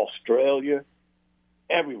East, Australia,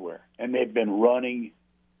 everywhere. And they've been running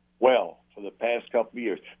well for the past couple of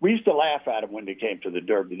years. We used to laugh at them when they came to the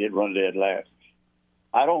Derby. They'd run dead last.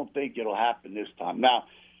 I don't think it'll happen this time. Now,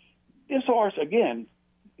 this horse, again,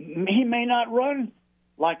 he may not run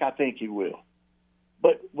like I think he will.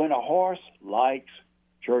 But when a horse likes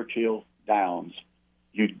Churchill Downs,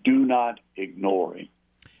 you do not ignore him.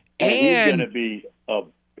 And he's going to be a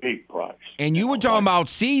big price. And you were talking about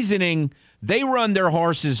seasoning. They run their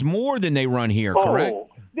horses more than they run here, correct?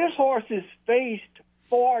 This horse has faced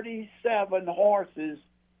 47 horses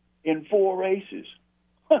in 4 races.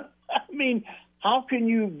 I mean, how can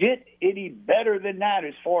you get any better than that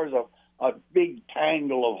as far as a big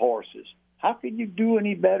tangle of horses? How can you do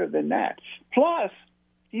any better than that? Plus,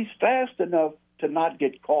 he's fast enough to not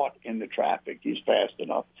get caught in the traffic. He's fast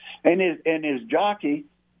enough. And his jockey,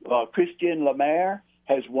 Christian Lemaire,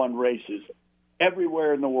 has won races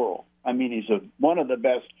everywhere in the world. I mean, he's one of the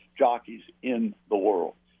best jockeys in the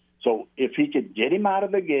world. So if he could get him out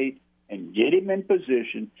of the gate and get him in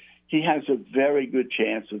position, he has a very good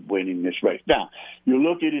chance of winning this race. Now, you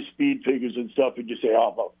look at his speed figures and stuff and you say,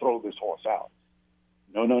 I'll throw this horse out.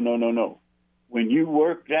 No. When you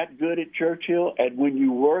work that good at Churchill and when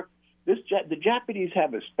you work, the Japanese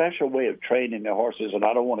have a special way of training their horses, and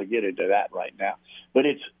I don't want to get into that right now, but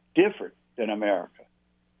it's different than America.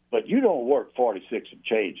 But you don't work 46 and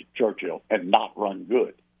change at Churchill and not run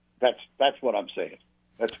good. That's what I'm saying.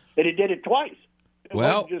 And he did it twice. It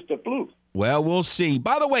wasn't just a fluke. Well, we'll see.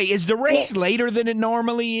 By the way, is the race later than it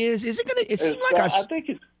normally is? Is it going to? It seemed like I think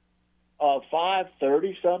it's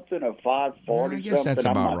 5:30 something or 5:40 something. I guess that's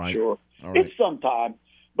about I'm not right. sure. All right. It's sometime.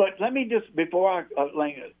 But let me just before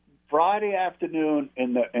Friday afternoon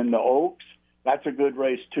in the Oaks, that's a good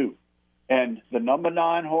race too. And the number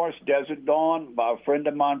 9 horse, Desert Dawn, by a friend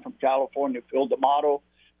of mine from California, Phil D'Amato.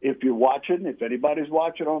 If anybody's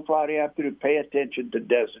watching on Friday afternoon, pay attention to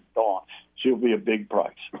Desert Dawn. She'll be a big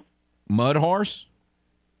price. Mud horse?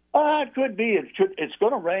 It could be. It's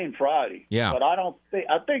going to rain Friday. Yeah. But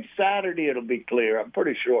I think Saturday it'll be clear. I'm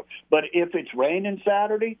pretty sure. But if it's raining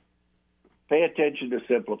Saturday, pay attention to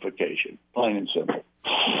simplification. Plain and simple.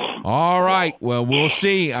 All right. Well, we'll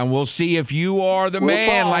see. And we'll see if you are the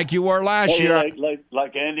man like you were last year.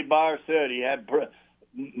 Like Andy Byer said, he had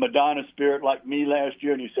Madonna spirit like me last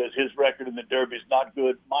year, and he says his record in the Derby is not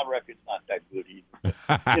good. My record's not that good either.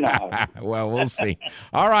 You know. Well, we'll see.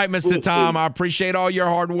 All right, Mr. Tom, I appreciate all your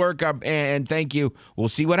hard work, and thank you. We'll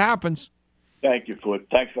see what happens. Thank you, Foot.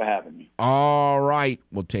 Thanks for having me. All right.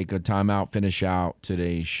 We'll take a timeout, finish out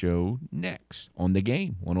today's show next on The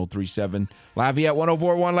Game. 103.7 Lafayette,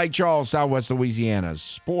 104.1 Lake Charles, Southwest Louisiana's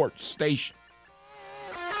sports station.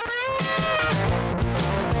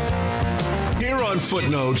 Here on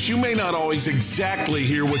Footnotes, you may not always exactly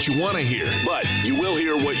hear what you want to hear, but you will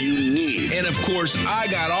hear what you need. And, of course, I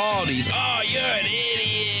got all these, you're an idiot.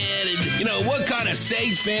 And, what kind of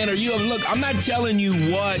Saints fan are you? Look, I'm not telling you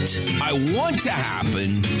what I want to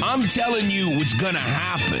happen. I'm telling you what's going to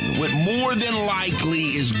happen, what more than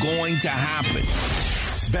likely is going to happen.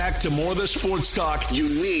 Back to more of the sports talk you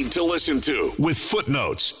need to listen to with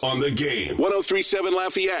Footnotes on The Game. 103.7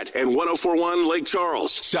 Lafayette and 104.1 Lake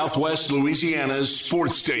Charles, Southwest Louisiana's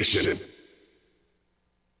sports station.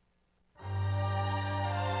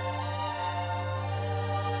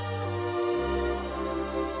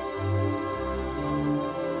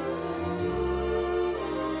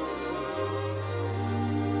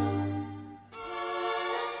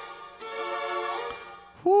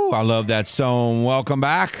 I love that song. Welcome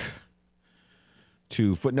back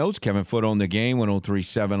to Footnotes. Kevin Foote on the game,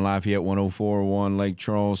 103.7 Lafayette, 104.1 Lake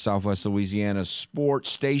Charles, Southwest Louisiana Sports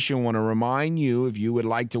Station. Want to remind you, if you would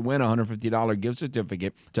like to win a $150 gift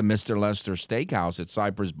certificate to Mr. Lester Steakhouse at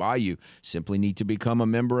Cypress Bayou, simply need to become a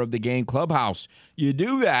member of the Game Clubhouse. You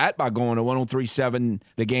do that by going to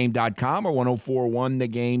 1037thegame.com or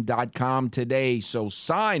 1041thegame.com today. So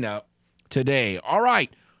sign up today. All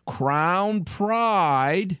right, Crown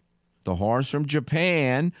Pride. The horse from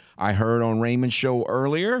Japan, I heard on Raymond's show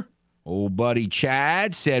earlier, old buddy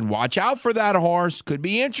Chad said, watch out for that horse. Could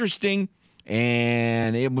be interesting.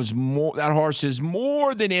 And it was more. That horse is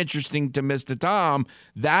more than interesting to Mr. Tom.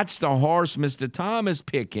 That's the horse Mr. Tom is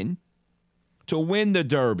picking to win the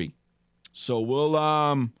Derby. So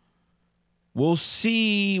we'll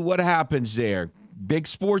see what happens there. Big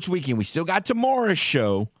sports weekend. We still got tomorrow's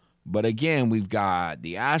show. But again, we've got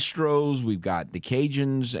the Astros, we've got the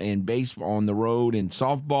Cajuns and baseball on the road in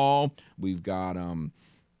softball. We've got LSU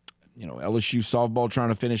softball trying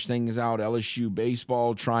to finish things out. LSU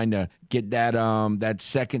baseball trying to get that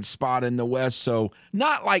second spot in the West. So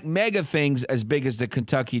not like mega things as big as the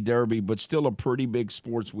Kentucky Derby, but still a pretty big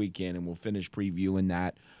sports weekend. And we'll finish previewing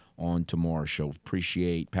that on tomorrow's show.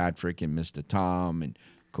 Appreciate Patrick and Mr. Tom and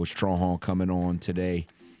Coach Trahan coming on today.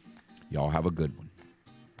 Y'all have a good one.